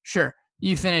 37-45. Sure,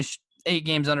 you finished 8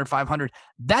 games under 500.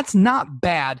 That's not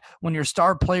bad when your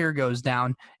star player goes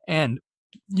down and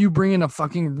you bring in a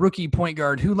fucking rookie point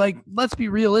guard who, like, let's be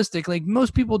realistic, like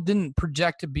most people didn't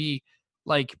project to be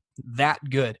like that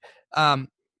good.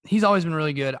 He's always been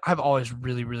really good. I've always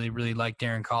really, really, really liked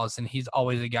Darren Collison. He's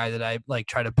always a guy that I like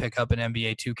try to pick up in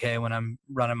NBA 2K when I'm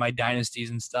running my dynasties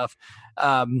and stuff.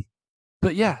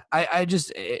 But yeah,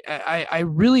 I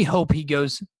really hope he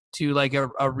goes to like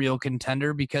a real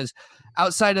contender, because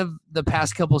outside of the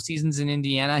past couple seasons in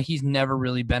Indiana, he's never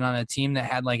really been on a team that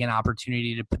had like an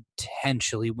opportunity to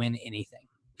potentially win anything.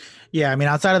 Yeah, I mean,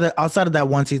 outside of that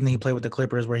one season he played with the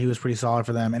Clippers where he was pretty solid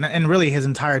for them, and really his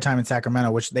entire time in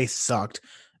Sacramento, which they sucked.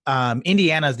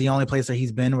 Indiana is the only place that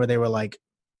he's been where they were like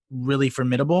really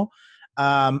formidable.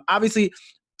 Obviously,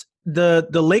 the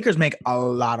Lakers make a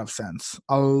lot of sense.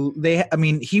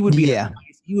 He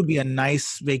would be a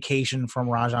nice vacation from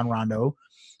Rajon Rondo.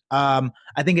 I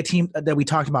think a team that we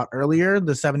talked about earlier,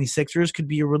 the 76ers, could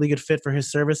be a really good fit for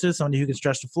his services. Somebody who can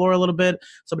stretch the floor a little bit,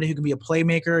 somebody who can be a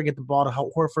playmaker, get the ball to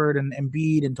Horford and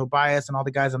Embiid and Tobias and all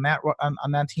the guys on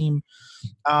that team.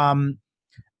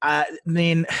 I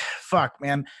mean, fuck,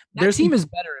 man. Their team is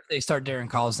better if they start Darren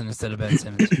Collison instead of Ben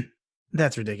Simmons.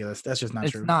 That's ridiculous. That's just not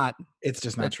true. It's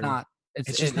just not true. It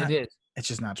is. It's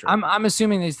just not true. I'm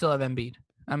assuming they still have Embiid.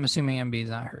 I'm assuming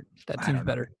Embiid's not hurt. That team's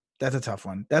better. That's a tough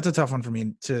one. That's a tough one for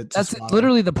me to That's swallow.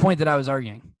 literally the point that I was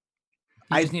arguing.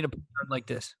 I just need a point guard like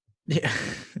this. Yeah.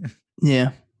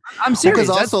 Yeah. I'm serious. Because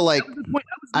also, like,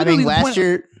 I mean, last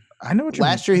year, I know what you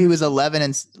last year he was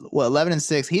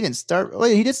 11-6. He didn't start. Well,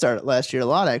 he did start last year a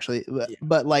lot actually,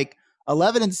 but like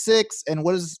 11-6, and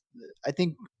what is, I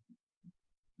think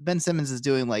Ben Simmons is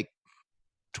doing like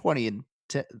 20 and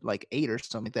 10, like 8 or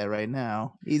something like that right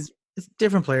now. It's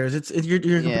different players.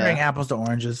 You're comparing apples to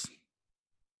oranges.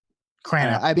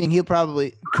 I mean, he'll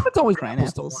probably. It's always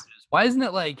apples to oranges. Why isn't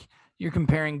it like you're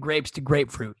comparing grapes to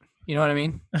grapefruit? You know what I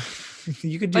mean?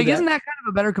 You could do like, that. isn't that kind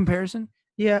of a better comparison?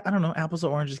 Yeah, I don't know. Apples to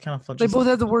oranges kind of fun. They both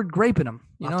have the word grape in them.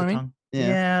 You know what I mean?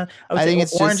 Yeah. I think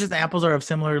it's oranges and apples are of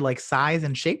similar like size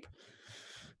and shape.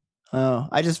 Oh,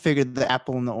 I just figured the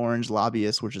apple and the orange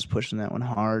lobbyists were just pushing that one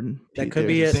hard. That could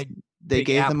be it. They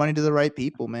gave the money to the right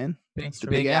people, man.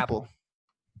 Big apple.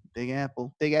 Big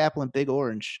apple, and big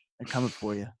orange. They're coming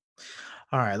for you.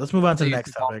 All right, let's move on to the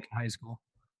next topic. High school.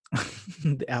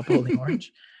 The apple and the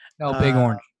orange. No, big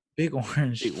orange. Big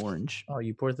orange. Big orange. Oh,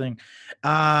 you poor thing.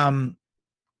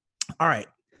 All right,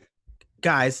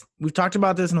 guys, we've talked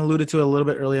about this and alluded to it a little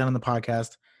bit early on in the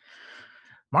podcast.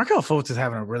 Markelle Fultz is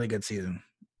having a really good season,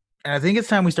 and I think it's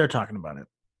time we start talking about it,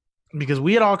 because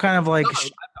we had all kind of like.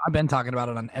 I've been talking about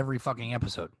it on every fucking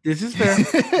episode. This is fair.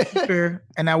 This is fair,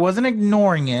 and I wasn't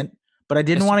ignoring it, but I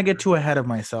didn't want to get too ahead of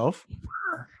myself.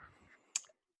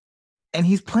 And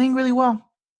he's playing really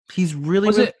well. He's really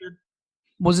good.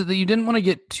 Was it that you didn't want to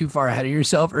get too far ahead of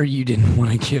yourself, or you didn't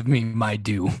want to give me my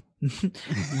due?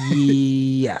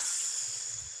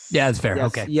 Yes. Yeah, that's fair. Yes.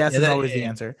 Okay. Yes is always the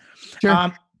answer.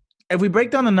 Sure. If we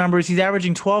break down the numbers, he's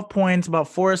averaging 12 points, about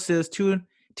 4 assists,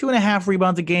 2.5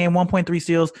 rebounds a game, 1.3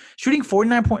 steals, shooting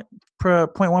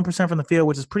 46.1% from the field,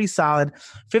 which is pretty solid.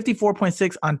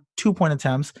 54.6 on 2-point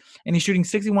attempts, and he's shooting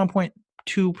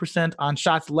 61.2% on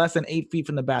shots less than 8 feet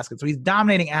from the basket. So he's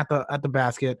dominating at the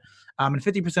basket, and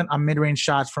 50% on mid-range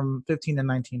shots from 15 to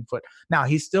 19 foot. Now,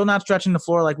 he's still not stretching the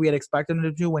floor like we had expected him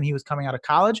to do when he was coming out of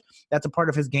college. That's a part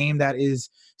of his game that is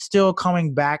still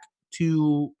coming back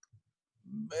to –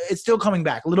 it's still coming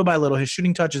back little by little. His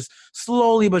shooting touch is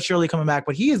slowly but surely coming back,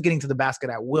 but he is getting to the basket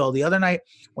at will. The other night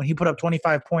when he put up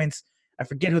 25 points, I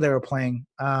forget who they were playing.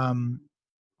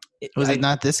 Was it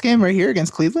not this game right here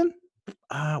against Cleveland?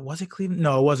 Was it Cleveland?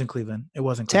 No, it wasn't Cleveland. It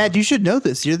wasn't Tad, Cleveland. you should know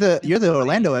this. You're the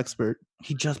Orlando expert.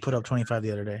 He just put up 25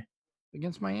 the other day.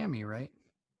 Against Miami, right?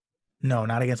 No,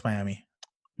 not against Miami.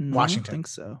 Washington. I think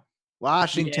so.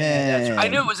 Washington. Yeah, that's right. I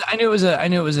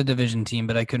knew it was a division team,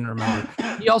 but I couldn't remember.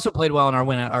 He also played well in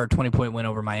our 20-point win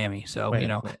over Miami. So Wait.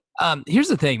 Here's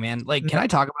the thing, man. Like, can I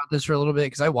talk about this for a little bit?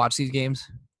 Because I watch these games.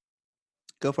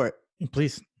 Go for it.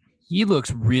 Please. He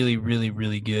looks really, really,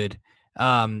 really good.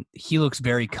 He looks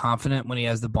very confident when he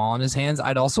has the ball in his hands.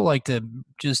 I'd also like to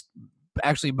just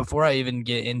actually, before I even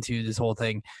get into this whole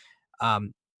thing,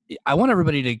 I want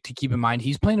everybody to keep in mind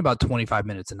he's playing about 25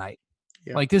 minutes a night.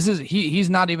 Yeah. Like this is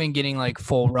he's not even getting like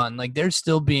full run. Like they're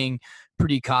still being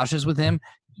pretty cautious with him.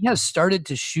 He has started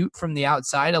to shoot from the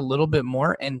outside a little bit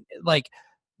more, and like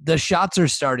the shots are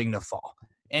starting to fall.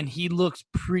 And he looks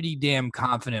pretty damn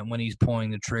confident when he's pulling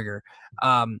the trigger.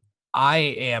 I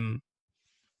am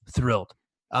thrilled.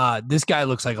 This guy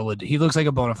looks like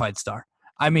a bona fide star.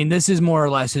 I mean, this is more or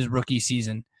less his rookie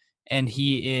season, and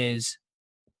he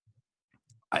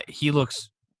looks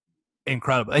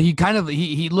incredible.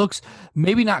 He looks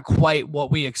maybe not quite what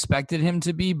we expected him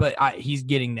to be, but he's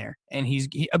getting there, and he's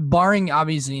barring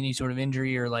obviously any sort of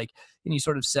injury or like any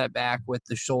sort of setback with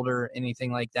the shoulder,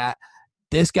 anything like that.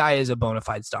 This guy is a bona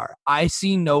fide star. I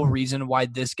see no reason why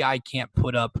this guy can't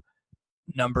put up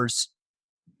numbers.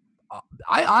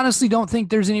 I honestly don't think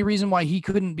there's any reason why he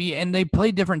couldn't be, and they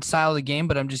play different style of the game,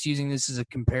 but I'm just using this as a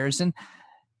comparison.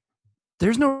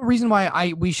 There's no reason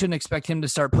why we shouldn't expect him to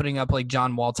start putting up like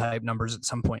John Wall type numbers at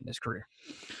some point in his career.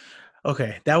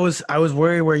 Okay, I was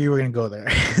worried where you were going to go there.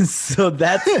 So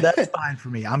that's fine for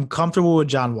me. I'm comfortable with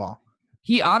John Wall.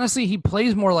 He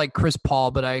plays more like Chris Paul,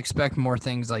 but I expect more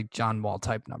things like John Wall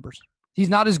type numbers. He's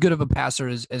not as good of a passer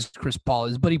as Chris Paul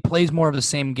is, but he plays more of the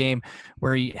same game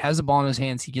where he has the ball in his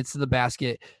hands. He gets to the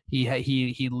basket.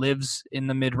 He lives in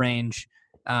the mid range.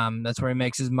 That's where he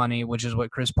makes his money, which is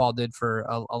what Chris Paul did for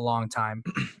a long time.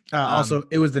 Also,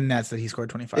 it was the Nets that he scored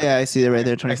 25. Yeah, I see that right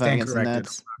there, 25 against the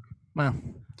Nets. Well,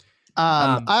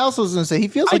 I also was going to say he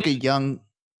feels like a young.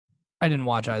 I didn't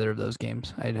watch either of those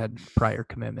games. I had prior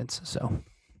commitments, so.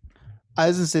 I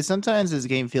was going to say sometimes his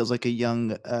game feels like a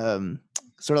young,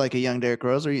 sort of like a young Derrick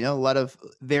Rose, or, a lot of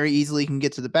very easily can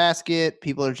get to the basket.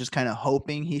 People are just kind of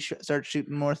hoping he starts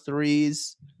shooting more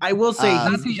threes. I will say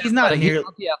he's not the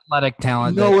athletic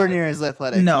talent. Nowhere near as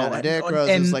athletic. No, Derrick Rose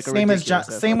and is like a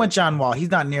same with John Wall.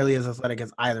 He's not nearly as athletic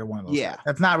as either one of those. Yeah, guys.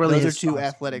 That's not really. Those are two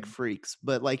athletic freaks,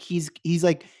 but like he's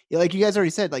like you guys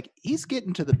already said, like he's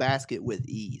getting to the basket with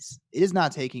ease. It is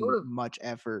not taking much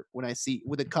effort. When I see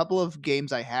with a couple of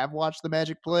games I have watched the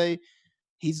Magic play.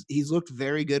 He's looked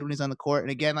very good when he's on the court.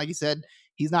 And again, like you said,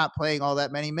 he's not playing all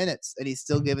that many minutes and he's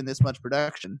still giving this much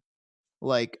production.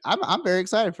 Like I'm very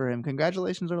excited for him.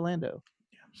 Congratulations, Orlando.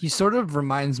 He sort of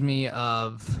reminds me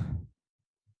of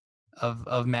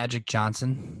Magic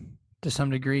Johnson to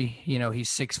some degree. He's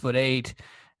 6'8".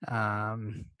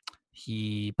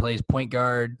 He plays point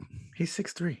guard. He's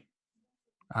 6'3".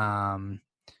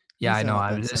 Yeah, I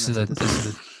know. This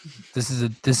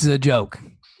is a joke.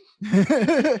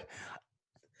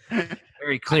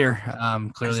 Very clear.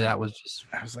 Clearly, that was just.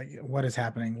 I was like, "What is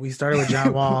happening?" We started with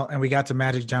John Wall, and we got to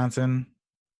Magic Johnson.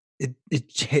 It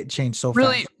changed so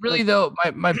fast. Really though,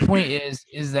 my point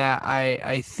is that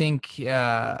I think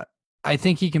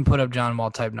he can put up John Wall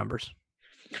type numbers.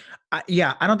 I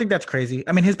don't think that's crazy.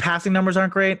 I mean, his passing numbers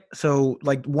aren't great. So,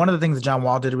 like, one of the things that John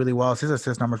Wall did really well is his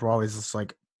assist numbers were always just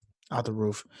like out the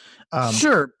roof.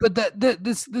 Sure, but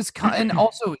this and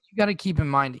also you got to keep in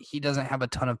mind he doesn't have a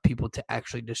ton of people to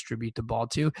actually distribute the ball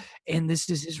to, and this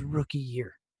is his rookie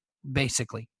year,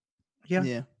 basically.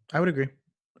 Yeah, I would agree.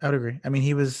 I mean,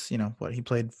 he was, he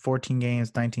played 14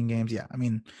 games, 19 games. Yeah, I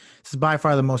mean, this is by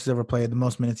far the most he's ever played, the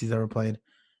most minutes he's ever played.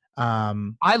 I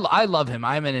love him.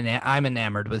 I'm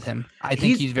enamored with him. I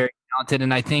think he's very talented,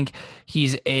 and I think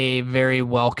he's a very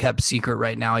well-kept secret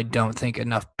right now. I don't think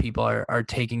enough people are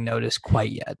taking notice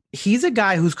quite yet. He's a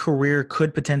guy whose career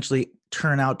could potentially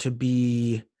turn out to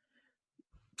be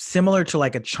similar to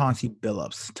like a Chauncey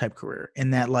Billups type career, in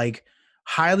that like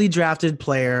highly drafted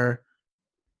player,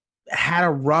 had a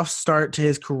rough start to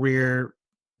his career,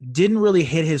 didn't really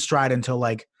hit his stride until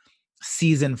like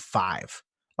season 5.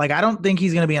 Like, I don't think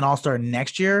he's going to be an all-star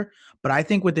next year, but I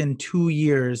think within 2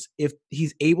 years, if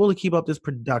he's able to keep up this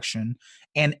production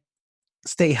and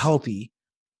stay healthy,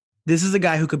 this is a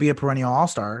guy who could be a perennial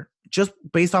all-star just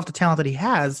based off the talent that he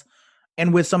has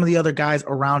and with some of the other guys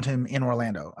around him in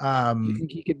Orlando. You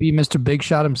think he could be Mr. Big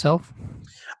Shot himself?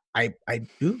 I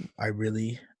do. I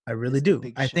really do.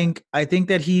 Big I shot. think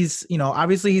that he's,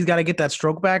 obviously he's got to get that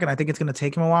stroke back, and I think it's going to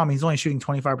take him a while. I mean, he's only shooting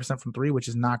 25% from 3, which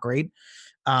is not great.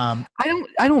 I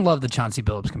don't love the Chauncey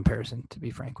Billups comparison, to be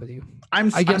frank with you.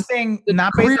 I'm saying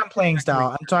not based on playing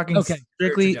style. I'm talking Okay.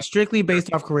 strictly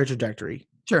based off career trajectory.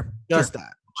 Sure. Just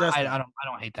that. I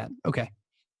don't hate that. Okay.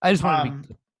 I just want to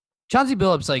be Chauncey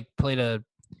Billups played I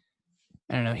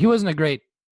don't know. He wasn't a great.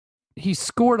 He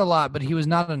scored a lot, but he was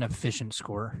not an efficient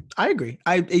scorer. I agree.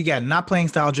 Again, not playing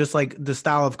style, just like the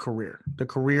style of career, the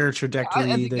career trajectory,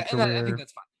 I think career. I think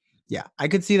that's fine. Yeah, I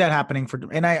could see that happening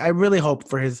and I really hope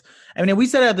for his. I mean, we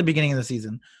said it at the beginning of the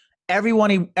season.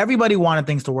 Everybody wanted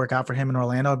things to work out for him in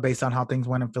Orlando based on how things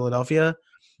went in Philadelphia.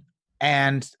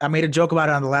 And I made a joke about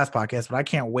it on the last podcast, but I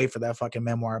can't wait for that fucking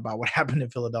memoir about what happened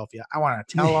in Philadelphia. I want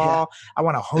to tell all. I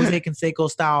want a Jose Canseco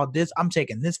style. I'm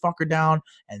taking this fucker down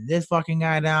and this fucking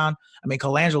guy down. I mean,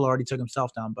 Colangelo already took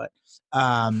himself down, but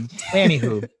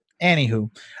anywho.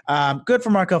 Good for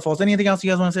Markelle Fultz. Anything else you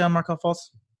guys want to say on Markelle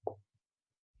Fultz?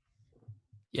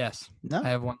 Yes. No. I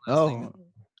have one last thing.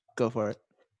 Go for it.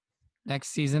 Next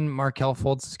season, Markelle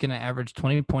Fultz is going to average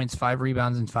 20 points, 5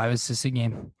 rebounds, and 5 assists a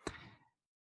game.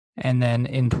 And then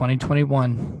in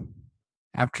 2021,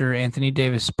 after Anthony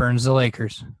Davis spurns the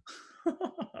Lakers,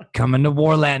 coming to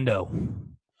Warlando.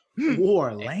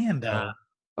 Warlando.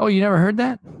 Oh, you never heard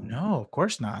that? No, of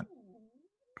course not.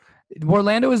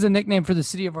 Warlando is a nickname for the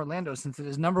city of Orlando since it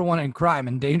is #1 in crime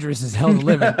and dangerous as hell to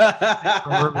live in.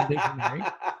 Urban Dictionary.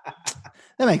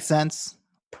 That makes sense.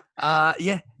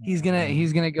 Yeah, he's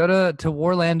gonna go to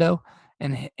Warlando,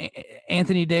 and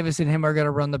Anthony Davis and him are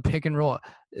gonna run the pick and roll.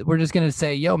 We're just gonna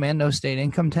say, yo, man, no state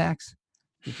income tax.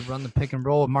 You can run the pick and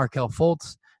roll with Markelle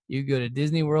Fultz. You go to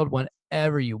Disney World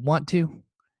whenever you want to.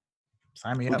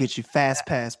 Sign me We'll up. get you fast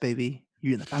pass, baby.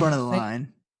 You're in the front of the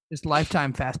line. Just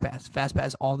lifetime fast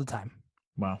pass all the time.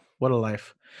 Wow, what a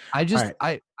life! I just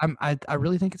right. I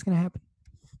really think it's gonna happen.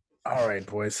 All right,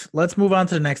 boys. Let's move on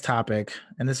to the next topic,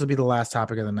 and this will be the last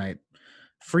topic of the night.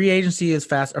 Free agency is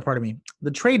fast. Or pardon me, the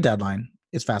trade deadline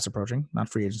is fast approaching, not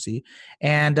free agency.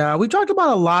 And we've talked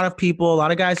about a lot of people, a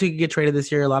lot of guys who could get traded this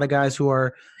year, a lot of guys who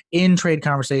are in trade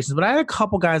conversations. But I had a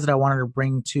couple guys that I wanted to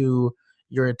bring to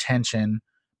your attention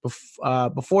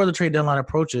before the trade deadline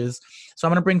approaches. So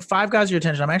I'm going to bring 5 guys to your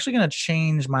attention. I'm actually going to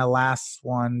change my last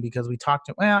one because we talked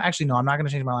 – well, actually, no, I'm not going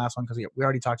to change my last one because we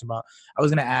already talked about – I was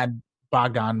going to add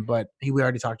Bogdan, but we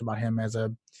already talked about him as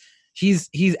a – he's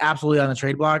absolutely on the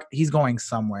trade block. He's going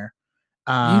somewhere.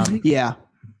 Yeah.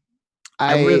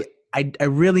 I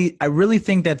really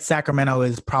think that Sacramento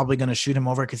is probably going to shoot him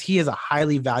over because he is a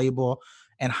highly valuable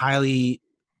and highly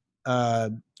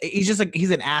he's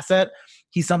an asset.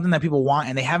 He's something that people want,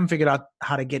 and they haven't figured out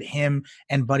how to get him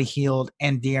and Buddy Hield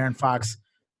and De'Aaron Fox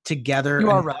together. You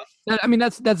are right. I mean,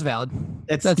 that's valid.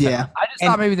 That's yeah. Valid. I just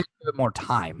thought maybe they could give it more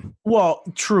time. Well,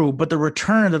 true, but the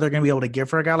return that they're going to be able to give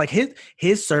for a guy like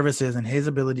his services and his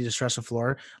ability to stretch the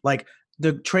floor, like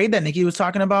the trade that Nikki was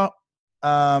talking about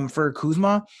for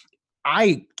Kuzma,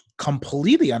 I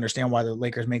completely understand why the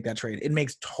Lakers make that trade. It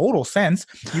makes total sense.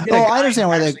 I understand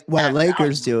why the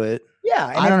Lakers do it.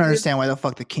 Yeah, I don't understand why the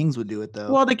fuck the Kings would do it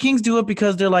though. Well, the Kings do it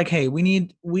because they're like, hey, we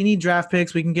need draft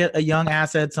picks. We can get a young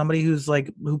asset, somebody who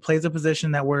plays a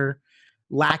position that we're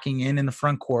lacking in the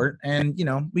front court, and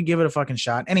we give it a fucking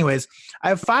shot. Anyways, I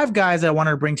have 5 guys that I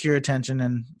wanted to bring to your attention,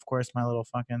 and of course, my little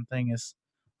fucking thing is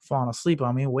falling asleep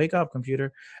on me. Wake up,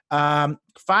 computer. 5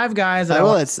 guys. I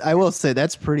will say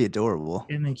that's pretty adorable.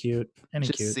 Isn't it cute?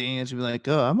 Just seeing it, you'd be like,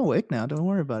 oh, I'm awake now. Don't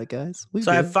worry about it, guys.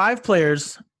 I have 5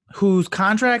 players whose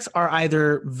contracts are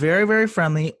either very, very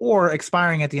friendly or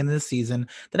expiring at the end of the season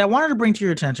that I wanted to bring to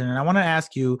your attention. And I want to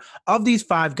ask you, of these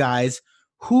 5 guys,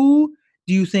 who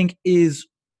do you think is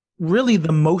really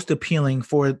the most appealing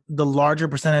for the larger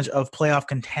percentage of playoff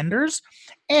contenders?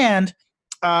 And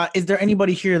is there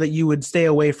anybody here that you would stay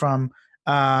away from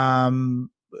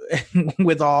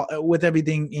with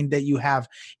everything that you have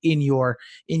in your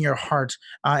heart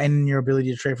and in your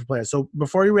ability to trade for players? So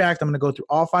before you react, I'm going to go through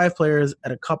all 5 players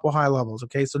at a couple high levels.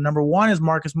 Okay, so number 1 is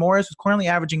Marcus Morris, who's currently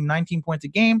averaging 19 points a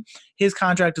game. His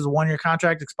contract is a 1-year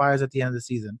contract, expires at the end of the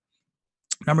season.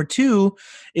 Number 2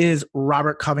 is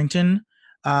Robert Covington,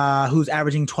 who's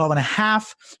averaging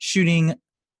 12.5, shooting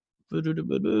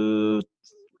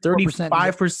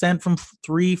 35% from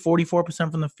three,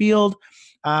 44% from the field.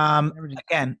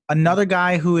 Again, another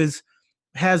guy who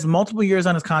has multiple years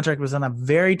on his contract, was on a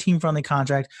very team-friendly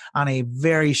contract on a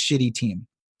very shitty team.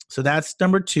 So that's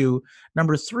number 2.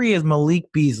 Number 3 is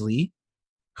Malik Beasley,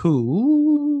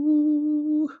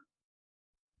 who...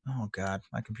 Oh, God.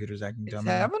 My computer's acting dumb.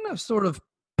 He's having a sort of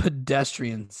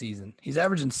pedestrian season. He's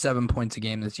averaging 7 points a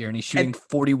game this year, and he's shooting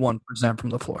 41% from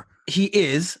the floor. He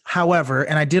is, however,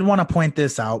 and I did want to point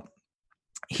this out,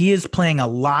 he is playing a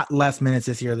lot less minutes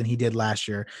this year than he did last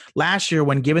year. Last year,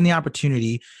 when given the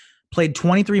opportunity, played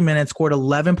 23 minutes, scored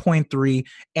 11.3,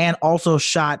 and also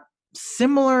shot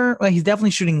similar. Well, he's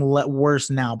definitely shooting worse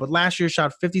now, but last year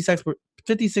shot 56%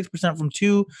 from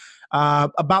 2,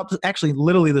 about actually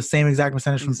literally the same exact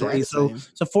percentage from 3. So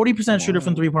 40% shooter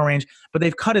from 3-point range, but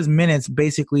they've cut his minutes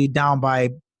basically down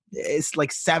by it's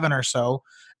like 7 or so.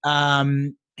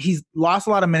 He's lost a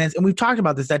lot of minutes, and we've talked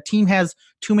about this. That team has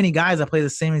too many guys that play the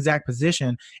same exact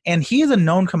position, and he is a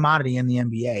known commodity in the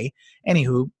NBA.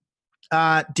 Anywho,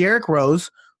 Derrick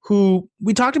Rose, who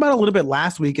we talked about a little bit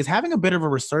last week, is having a bit of a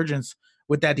resurgence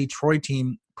with that Detroit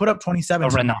team. Put up 27.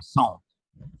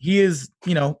 He is,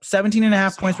 17 and a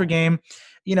half points per game.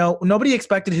 Nobody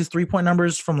expected his 3-point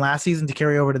numbers from last season to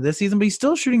carry over to this season, but he's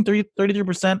still shooting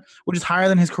 33%, which is higher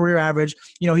than his career average.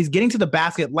 He's getting to the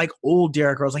basket like old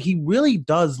Derrick Rose. Like, he really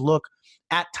does look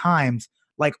at times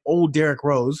like old Derrick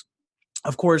Rose.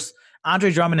 Of course,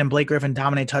 Andre Drummond and Blake Griffin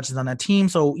dominate touches on that team.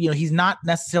 So, he's not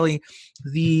necessarily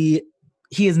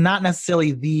he is not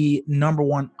necessarily the number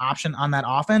one option on that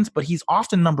offense, but he's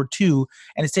often number 2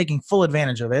 and is taking full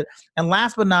advantage of it. And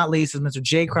last but not least is Mr.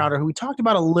 Jay Crowder, who we talked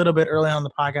about a little bit early on in the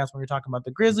podcast when we were talking about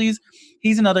the Grizzlies.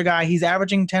 He's another guy. He's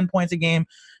averaging 10 points a game,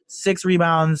 6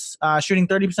 rebounds, shooting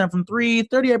 30% from 3,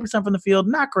 38% from the field.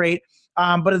 Not great,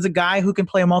 but is a guy who can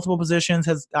play multiple positions,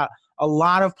 has got a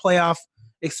lot of playoff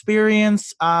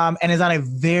experience, and is on a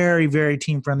very, very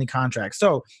team-friendly contract.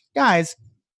 So, guys,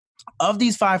 of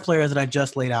these 5 players that I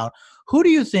just laid out, who do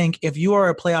you think, if you are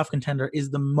a playoff contender, is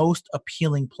the most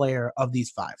appealing player of these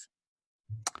 5?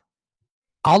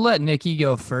 I'll let Nikki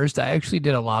go first. I actually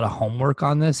did a lot of homework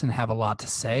on this and have a lot to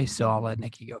say, so I'll let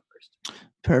Nikki go first.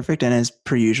 Perfect. And as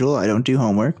per usual, I don't do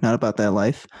homework. Not about that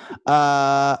life.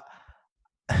 For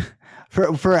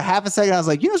a half a second, I was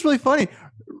like, it's really funny.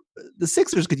 The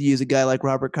Sixers could use a guy like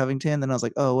Robert Covington. Then I was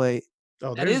like, oh, wait.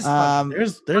 Oh,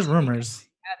 there's rumors.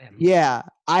 Yeah,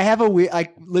 I have a weird,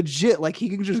 legit, he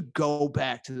can just go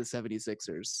back to the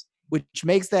 76ers, which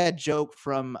makes that joke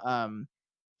from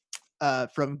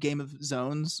Game of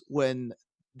Zones when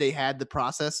they had the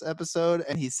process episode,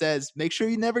 and he says, make sure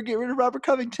you never get rid of Robert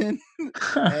Covington.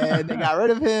 And they got rid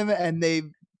of him, and they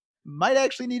might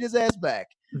actually need his ass back.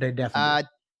 They definitely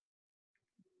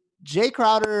Jay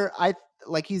Crowder,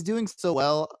 he's doing so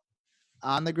well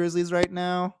on the Grizzlies right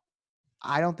now.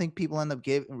 I don't think people end up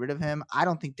getting rid of him. I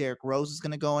don't think Derrick Rose is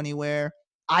going to go anywhere.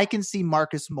 I can see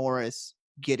Marcus Morris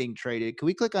getting traded. Can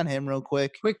we click on him real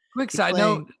quick? Quick side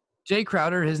note. Jay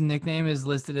Crowder, his nickname is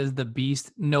listed as the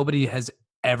Beast. Nobody has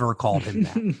ever called him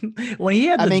that. When he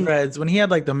had dreads, when he had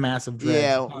the massive dreads.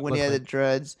 Yeah, when he had the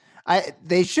dreads.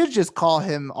 They should just call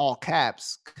him all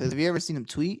caps, because have you ever seen him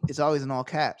tweet? It's always in all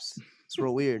caps. It's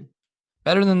real weird.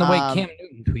 Better than the way Cam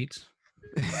Newton tweets.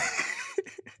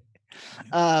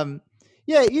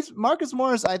 Yeah, Marcus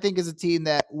Morris, I think, is a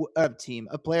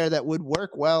player that would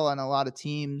work well on a lot of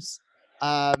teams.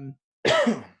 46%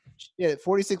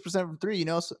 from 3.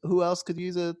 Who else could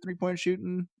use a 3-point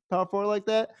shooting power forward like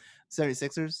that?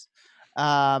 76ers.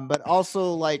 But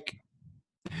also,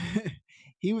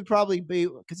 he would probably be,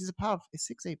 because he's a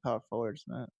 6'8" power forward.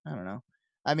 So I don't know.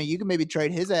 I mean, you could maybe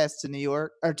trade his ass to New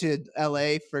York or to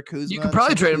LA for Kuzma. You could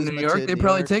probably trade him to New York. They'd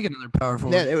probably take another power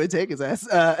forward. Yeah, they would take his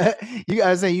ass. I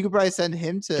was saying you could probably send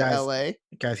him to LA.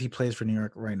 Guys, he plays for New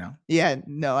York right now. Yeah,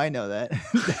 no, I know that.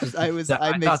 I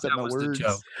mixed up my words.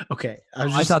 Okay,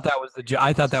 I thought that was the joke.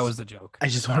 I thought that was the joke. I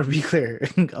just want to be clear.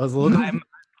 I was a little.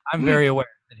 I'm very aware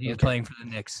that he is playing for the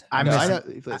Knicks.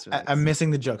 I'm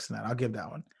missing the jokes in that. I'll give that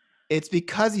one. It's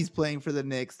because he's playing for the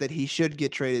Knicks that he should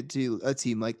get traded to a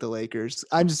team like the Lakers.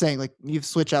 I'm just saying, you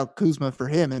switch out Kuzma for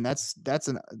him, and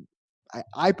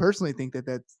I personally think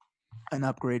that's an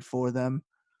upgrade for them.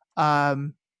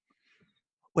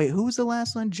 Wait, who was the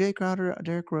last one? Jay Crowder,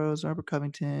 Derrick Rose, Robert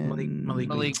Covington, Malik.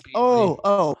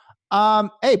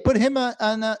 Hey, put him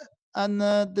on the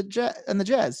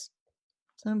Jazz.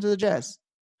 Send him to the Jazz.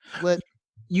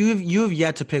 You have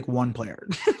yet to pick one player.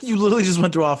 You literally just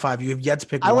went through all 5. You have yet to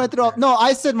pick. I went through all. No,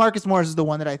 I said Marcus Morris is the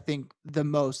one that I think the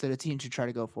most that a team should try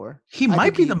to go for. He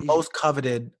might be the most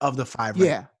coveted of the 5. Right?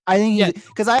 Yeah, I think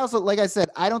because I also, like I said,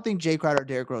 I don't think Jay Crowder or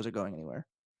Derrick Rose are going anywhere.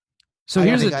 So I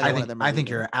here's think the either one of them are I think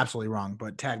leaving. you're absolutely wrong,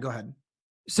 but Tad, go ahead.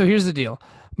 So here's the deal.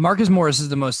 Marcus Morris is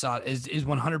the most sought, is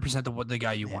 100% the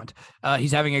guy you Yeah. want.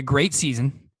 He's having a great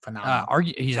season.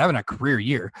 Phenomenal. He's having a career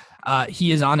year.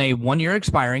 He is on a 1 year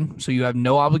expiring, so you have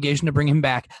no obligation to bring him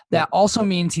back. That also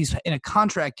means he's in a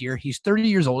contract year. He's 30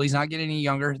 years old. He's not getting any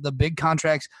younger. The big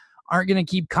contracts aren't going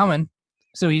to keep coming,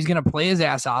 so he's going to play his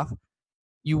ass off.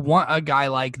 You want a guy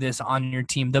like this on your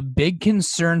team. The biggest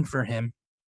concern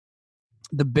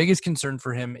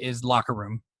for him is locker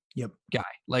room. Yep. Guy,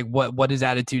 like what his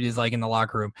attitude is like in the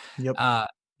locker room. Yep.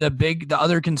 The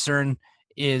other concern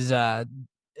is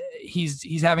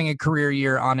he's having a career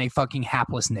year on a fucking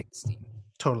hapless Knicks team.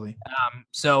 Totally.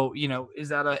 So is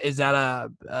that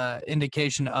a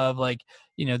indication of like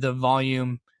the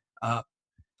volume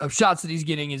of shots that he's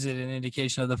getting? Is it an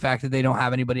indication of the fact that they don't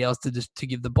have anybody else to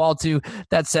give the ball to?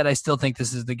 That said, I still think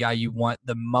this is the guy you want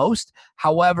the most.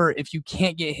 However, if you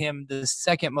can't get him, the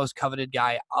second most coveted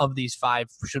guy of these five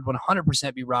should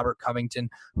 100% be Robert Covington,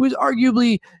 who is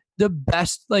arguably the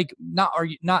best, like not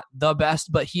the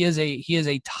best, but he is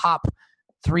a top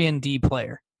 3-and-D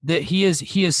player. That he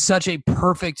is such a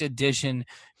perfect addition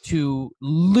to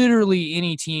literally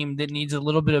any team that needs a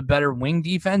little bit of better wing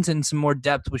defense and some more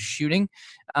depth with shooting.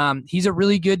 He's a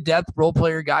really good depth role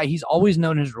player guy. He's always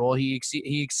known his role. He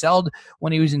excelled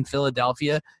when he was in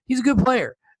Philadelphia. He's a good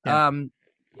player. Yeah.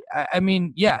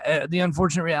 The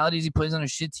unfortunate reality is he plays on a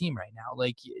shit team right now.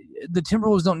 Like the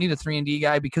Timberwolves don't need a 3-and-D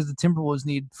guy because the Timberwolves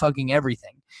need fucking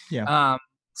everything. Yeah.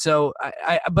 So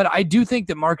but I do think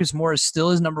that Marcus Morris still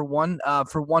is number one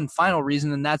for one final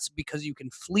reason, and that's because you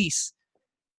can fleece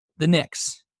the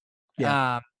Knicks.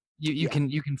 Yeah. You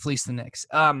can fleece the Knicks.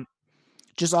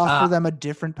 Just offer them a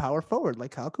different power forward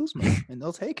like Kyle Kuzma, and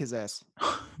they'll take his ass.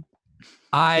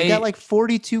 They got like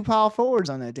 42 power forwards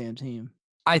on that damn team.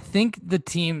 I think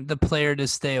the player to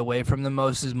stay away from the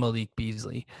most is Malik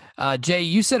Beasley. Jay,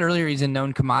 you said earlier he's a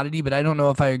known commodity, but I don't know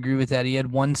if I agree with that. He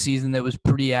had one season that was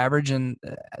pretty average, and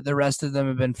the rest of them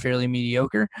have been fairly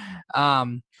mediocre.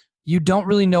 You don't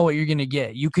really know what you're going to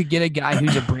get. You could get a guy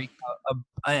who's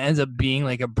ends up being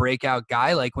like a breakout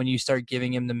guy, like when you start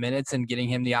giving him the minutes and getting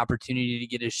him the opportunity to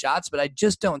get his shots. But I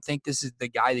just don't think this is the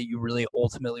guy that you really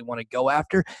ultimately want to go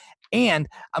after. And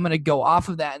I'm going to go off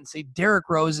of that and say Derrick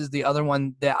Rose is the other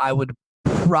one that I would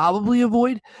probably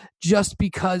avoid, just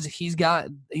because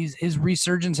his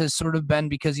resurgence has sort of been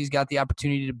because he's got the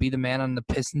opportunity to be the man on the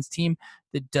Pistons team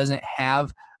that doesn't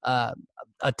have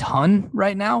a ton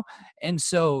right now. And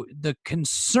so the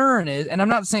concern is, and I'm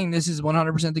not saying this is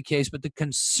 100% the case, but the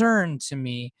concern to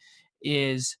me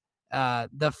is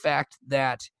the fact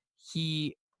that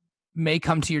he may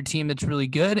come to your team that's really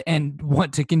good and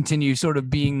want to continue sort of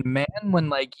being the man when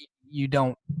like you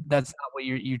don't, that's not what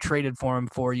you traded for him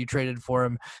for. You traded for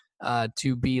him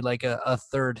to be like a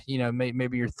third,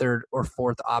 maybe your third or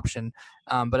fourth option.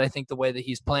 But I think the way that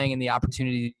he's playing and the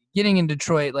opportunity getting in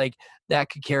Detroit, like that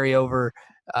could carry over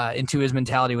into his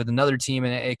mentality with another team,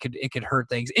 and it could hurt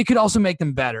things. It could also make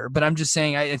them better, but I'm just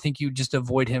saying I think you just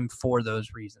avoid him for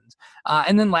those reasons.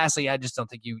 And then lastly, I just don't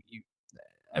think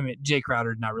Jay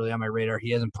Crowder is not really on my radar.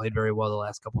 He hasn't played very well the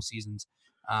last couple seasons.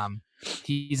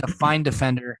 He's a fine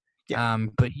defender,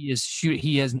 but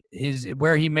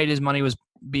where he made his money was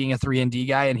being a 3-and-D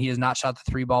guy, and he has not shot the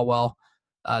three ball well.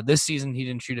 This season, he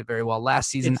didn't shoot it very well. Last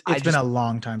season, it's been a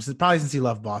long time, probably since he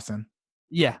left Boston.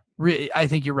 Yeah, I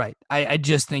think you're right. I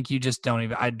just think you just don't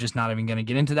even. I'm just not even going to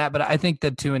get into that. But I think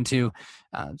the 2-and-2,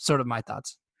 sort of my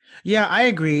thoughts. Yeah, I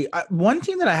agree. One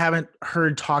team that I haven't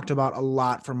heard talked about a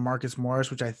lot from Marcus Morris,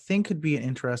 which I think could be an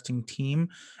interesting team,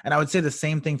 and I would say the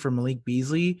same thing for Malik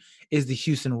Beasley, is the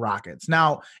Houston Rockets.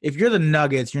 Now, if you're the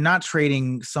Nuggets, you're not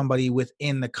trading somebody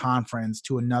within the conference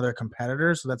to another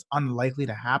competitor, so that's unlikely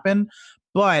to happen.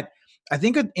 But I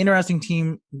think an interesting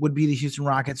team would be the Houston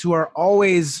Rockets, who are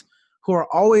always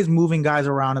moving guys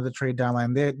around at the trade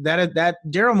deadline. That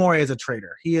Daryl Morey is a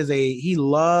trader. He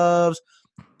loves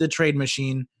the trade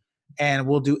machine and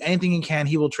will do anything he can.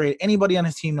 He will trade anybody on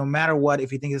his team no matter what if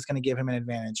he thinks it's going to give him an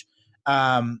advantage,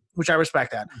 which I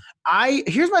respect that.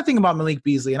 Here's my thing about Malik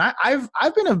Beasley, and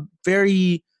I've been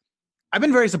very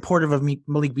supportive of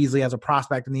Malik Beasley as a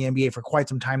prospect in the NBA for quite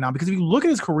some time now, because if you look at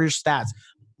his career stats,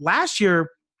 last year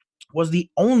was the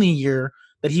only year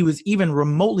that he was even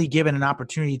remotely given an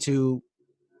opportunity to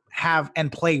have and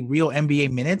play real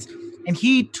NBA minutes. And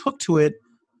he took to it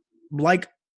like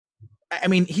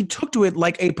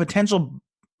a potential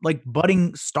like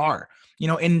budding star.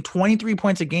 In 23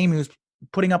 points a game, he was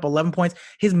putting up 11 points.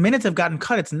 His minutes have gotten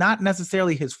cut. It's not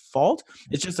necessarily his fault.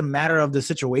 It's just a matter of the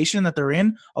situation that they're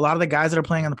in. A lot of the guys that are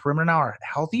playing on the perimeter now are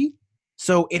healthy,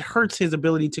 so it hurts his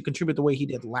ability to contribute the way he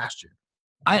did last year.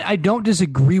 I don't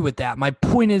disagree with that. My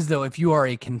point is, though, if you are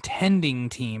a contending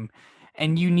team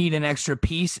and you need an extra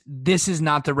piece, this is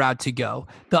not the route to go.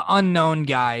 The unknown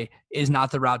guy is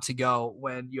not the route to go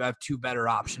when you have two better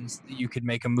options that you could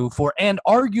make a move for and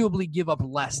arguably give up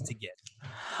less to get.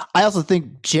 I also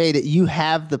think, Jay, that you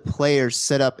have the players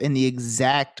set up in the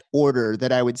exact order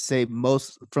that I would say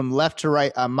most from left to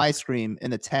right on my screen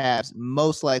in the tabs,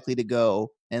 most likely to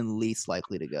go and least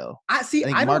likely to go. I think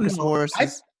don't Marcus know. Morris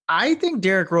is. I think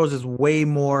Derrick Rose is way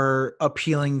more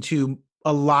appealing to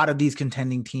a lot of these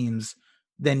contending teams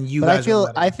than you But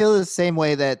guys. I feel the same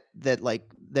way that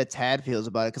Tad feels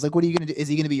about it. Because like, what are you gonna do? Is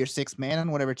he gonna be your sixth man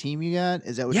on whatever team you got?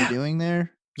 Is that what you're doing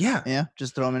there? Yeah. Yeah.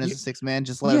 Just throw him in as a sixth man.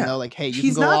 Just let him know, like, hey, you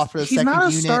can go not, off for the he's second not a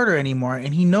unit. starter anymore,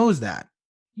 and he knows that.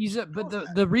 But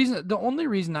the only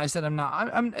reason I said I'm not,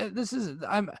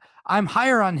 I'm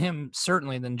higher on him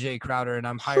certainly than Jay Crowder, and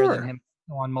I'm higher than him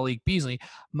on Malik Beasley.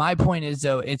 My point is,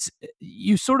 though, it's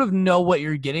you sort of know what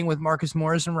you're getting with Marcus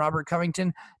Morris and Robert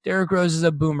Covington. Derrick Rose is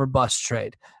a boom or bust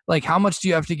trade. Like, how much do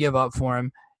you have to give up for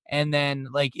him? And then,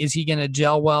 like, is he going to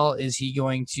gel well? Is he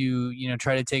going to,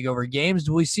 try to take over games?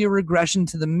 Do we see a regression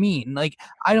to the mean? Like,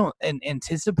 I don't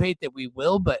anticipate that we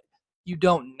will, but you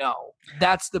don't know.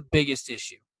 That's the biggest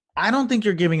issue. I don't think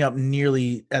you're giving up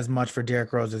nearly as much for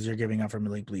Derrick Rose as you're giving up for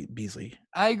Malik Beasley.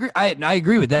 I agree. I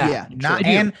agree with that.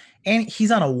 Yeah, and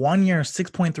he's on a 1 year,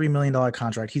 $6.3 million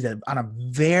contract. He's on a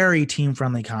very team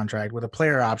friendly contract with a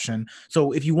player option.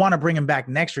 So if you want to bring him back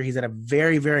next year, he's at a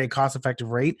very, very cost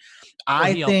effective rate.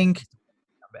 I think.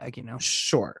 Back,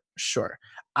 Sure.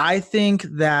 I think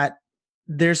that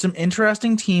there's some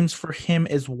interesting teams for him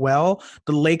as well.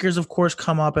 The Lakers, of course,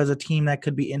 come up as a team that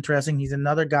could be interesting. He's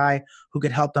another guy who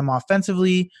could help them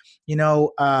offensively. There's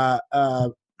not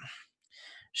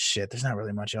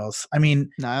really much else. I mean,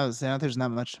 no, there's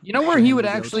not much. You know where he would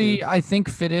actually, I think,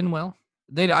 fit in well?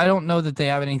 I don't know that they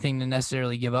have anything to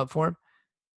necessarily give up for him.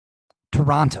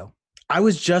 Toronto. I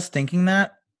was just thinking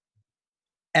that.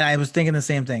 And I was thinking the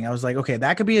same thing. I was like, okay,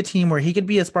 that could be a team where he could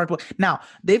be a spark plug. Now,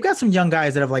 they've got some young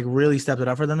guys that have like really stepped it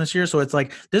up for them this year. So it's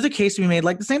like there's a case to be made.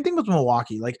 Like the same thing with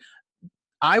Milwaukee. Like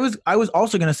I was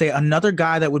also going to say another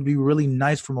guy that would be really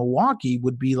nice for Milwaukee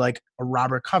would be like a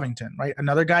Robert Covington, right?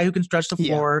 Another guy who can stretch the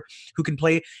floor, who can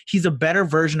play. He's a better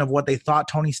version of what they thought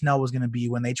Tony Snell was going to be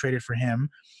when they traded for him.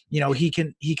 He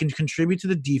can contribute to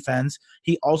the defense.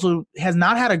 He also has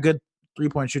not had a good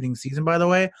three-point shooting season, by the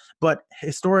way, but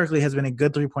historically has been a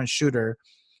good three-point shooter.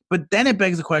 But then it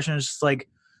begs the question, it's just like,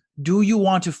 do you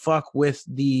want to fuck with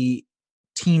the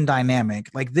team dynamic?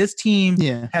 Like this team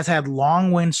has had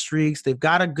long win streaks. They've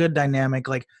got a good dynamic.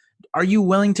 Like, are you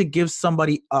willing to give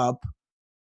somebody up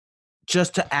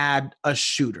just to add a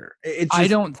shooter? I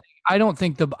don't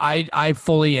think I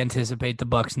fully anticipate the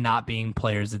Bucks not being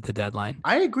players at the deadline.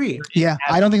 I agree. Yeah,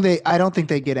 I don't think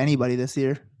they get anybody this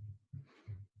year.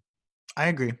 I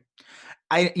agree.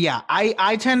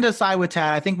 I tend to side with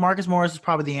Tad. I think Marcus Morris is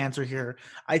probably the answer here.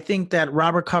 I think that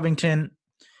Robert Covington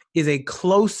is a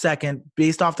close second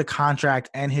based off the contract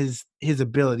and his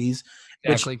abilities.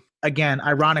 Exactly. Which, again,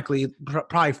 ironically,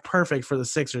 probably perfect for the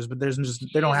Sixers, but they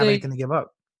don't have anything to give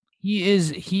up.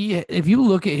 If you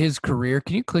look at his career,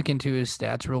 can you click into his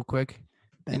stats real quick?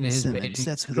 Into his page.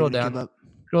 Scroll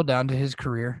down to his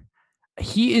career.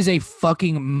 He is a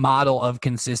fucking model of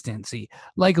consistency.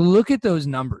 Like, look at those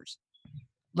numbers.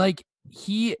 Like,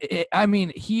 he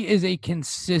is a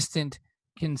consistent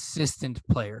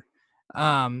player.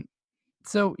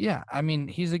 So yeah, I mean,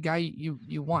 he's a guy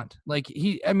you want. Like does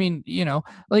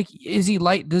he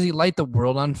light the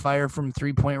world on fire from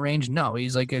 3-point range? No,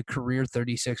 he's like a career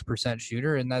 36%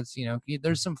 shooter, and that's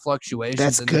there's some fluctuations.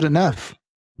 That's good enough.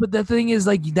 But the thing is,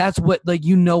 like, that's what, like,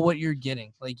 what you're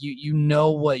getting. Like, you know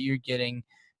what you're getting,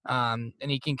 and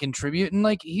he can contribute. And,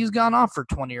 like, he's gone off for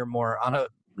 20 or more on a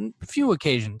few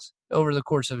occasions over the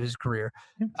course of his career.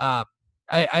 I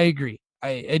agree.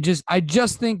 I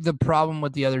just think the problem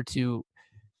with the other two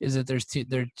is that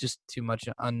they're just too much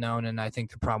unknown, and I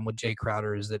think the problem with Jay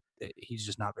Crowder is that he's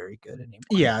just not very good anymore.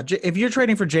 Yeah, if you're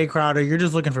trading for Jay Crowder, you're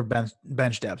just looking for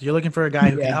bench depth. You're looking for a guy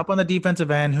who can help on the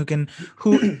defensive end, who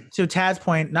to Tad's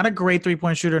point, not a great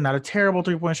 3-point shooter, not a terrible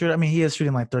 3-point shooter. I mean, he is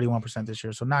shooting like 31% this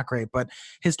year, so not great, but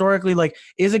historically, like,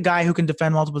 is a guy who can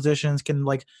defend multiple positions, can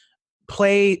like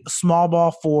play small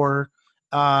ball for,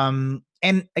 and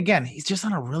again, he's just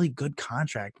on a really good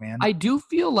contract, man. I do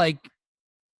feel like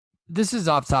this is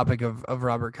off topic of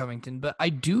Robert Covington, but I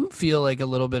do feel like a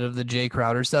little bit of the Jay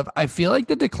Crowder stuff. I feel like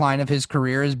the decline of his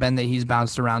career has been that he's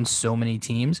bounced around so many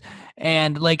teams.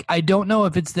 And like, I don't know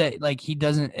if it's that like he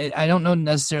doesn't, I don't know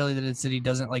necessarily that it's that he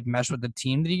doesn't like mesh with the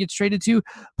team that he gets traded to,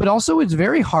 but also it's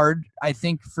very hard, I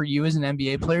think, for you as an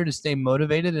NBA player to stay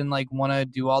motivated and like want to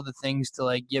do all the things to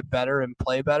like get better and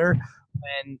play better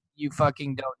when you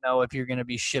fucking don't know if you're going to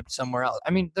be shipped somewhere else.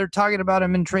 I mean, they're talking about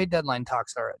him in trade deadline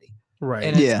talks already. Right.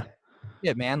 And Yeah.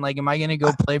 yeah, man. Like, am I going to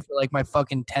go play for like my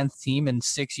fucking 10th team in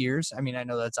 6 years? I mean, I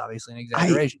know that's obviously an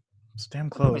exaggeration. It's damn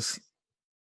close.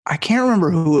 I can't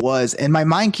remember who it was, and my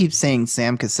mind keeps saying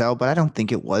Sam Cassell, but I don't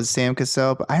think it was Sam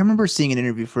Cassell. But I remember seeing an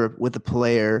interview with a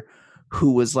player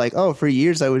who was like, "Oh, for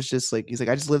years I was just like," he's like,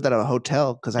 "I just lived at a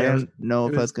hotel because I didn't know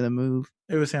if I was gonna move."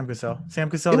 It was Sam Cassell. Sam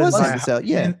Cassell. It was Sam Cassell.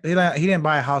 Yeah, he didn't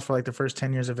buy a house for like the first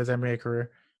 10 years of his NBA career.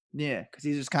 Yeah, because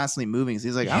he's just constantly moving. So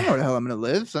he's like, I don't know where the hell I'm gonna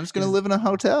live, so I'm just gonna live in a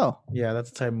hotel. Yeah,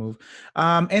 that's a type move.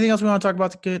 Anything else we want to talk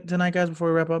about tonight, guys, before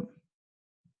we wrap up?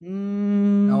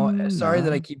 No, sorry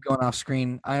that I keep going off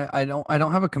screen. I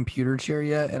don't have a computer chair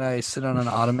yet, and I sit on an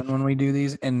ottoman when we do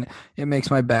these, and it makes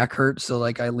my back hurt. So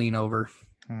like I lean over.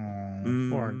 Oh,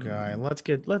 poor guy. Let's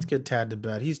get Tad to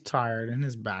bed. He's tired and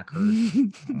his back hurts.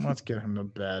 Let's get him to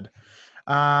bed.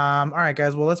 All right,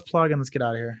 guys. Well, let's plug and let's get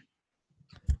out of here.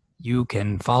 You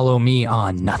can follow me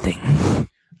on nothing.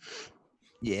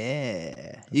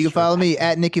 Yeah. You can follow me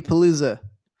at Nicky Palooza.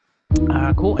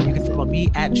 Cool. And you can follow me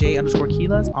at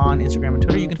J_Keelas on Instagram and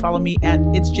Twitter. You can follow me at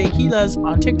It's J Keelas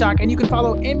on TikTok. And you can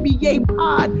follow NBA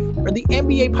Pod or the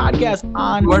NBA Podcast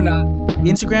on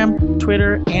Instagram,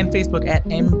 Twitter, and Facebook at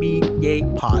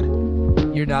NBA Pod.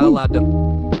 You're not allowed to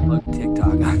plug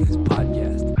TikTok on this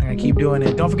podcast. I'm going to keep doing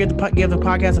it. Don't forget to give the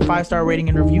podcast a 5-star rating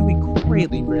and review. We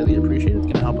greatly appreciate it. It's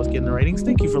going to help us get in the ratings.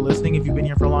 Thank you for listening. If you've been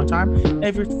here for a long time, and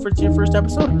if it's your first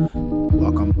episode,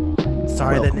 welcome.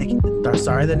 Sorry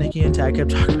that Nikki and Tad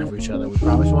kept talking over each other. We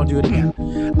promise we won't do it again.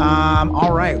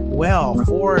 All right. Well,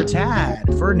 for Tad,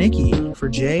 for Nikki, for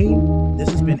Jay, this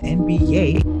has been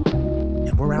NBA,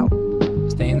 and we're out.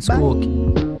 Stay in school.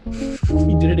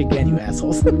 You did it again, you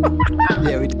assholes.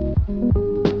 Yeah, we did.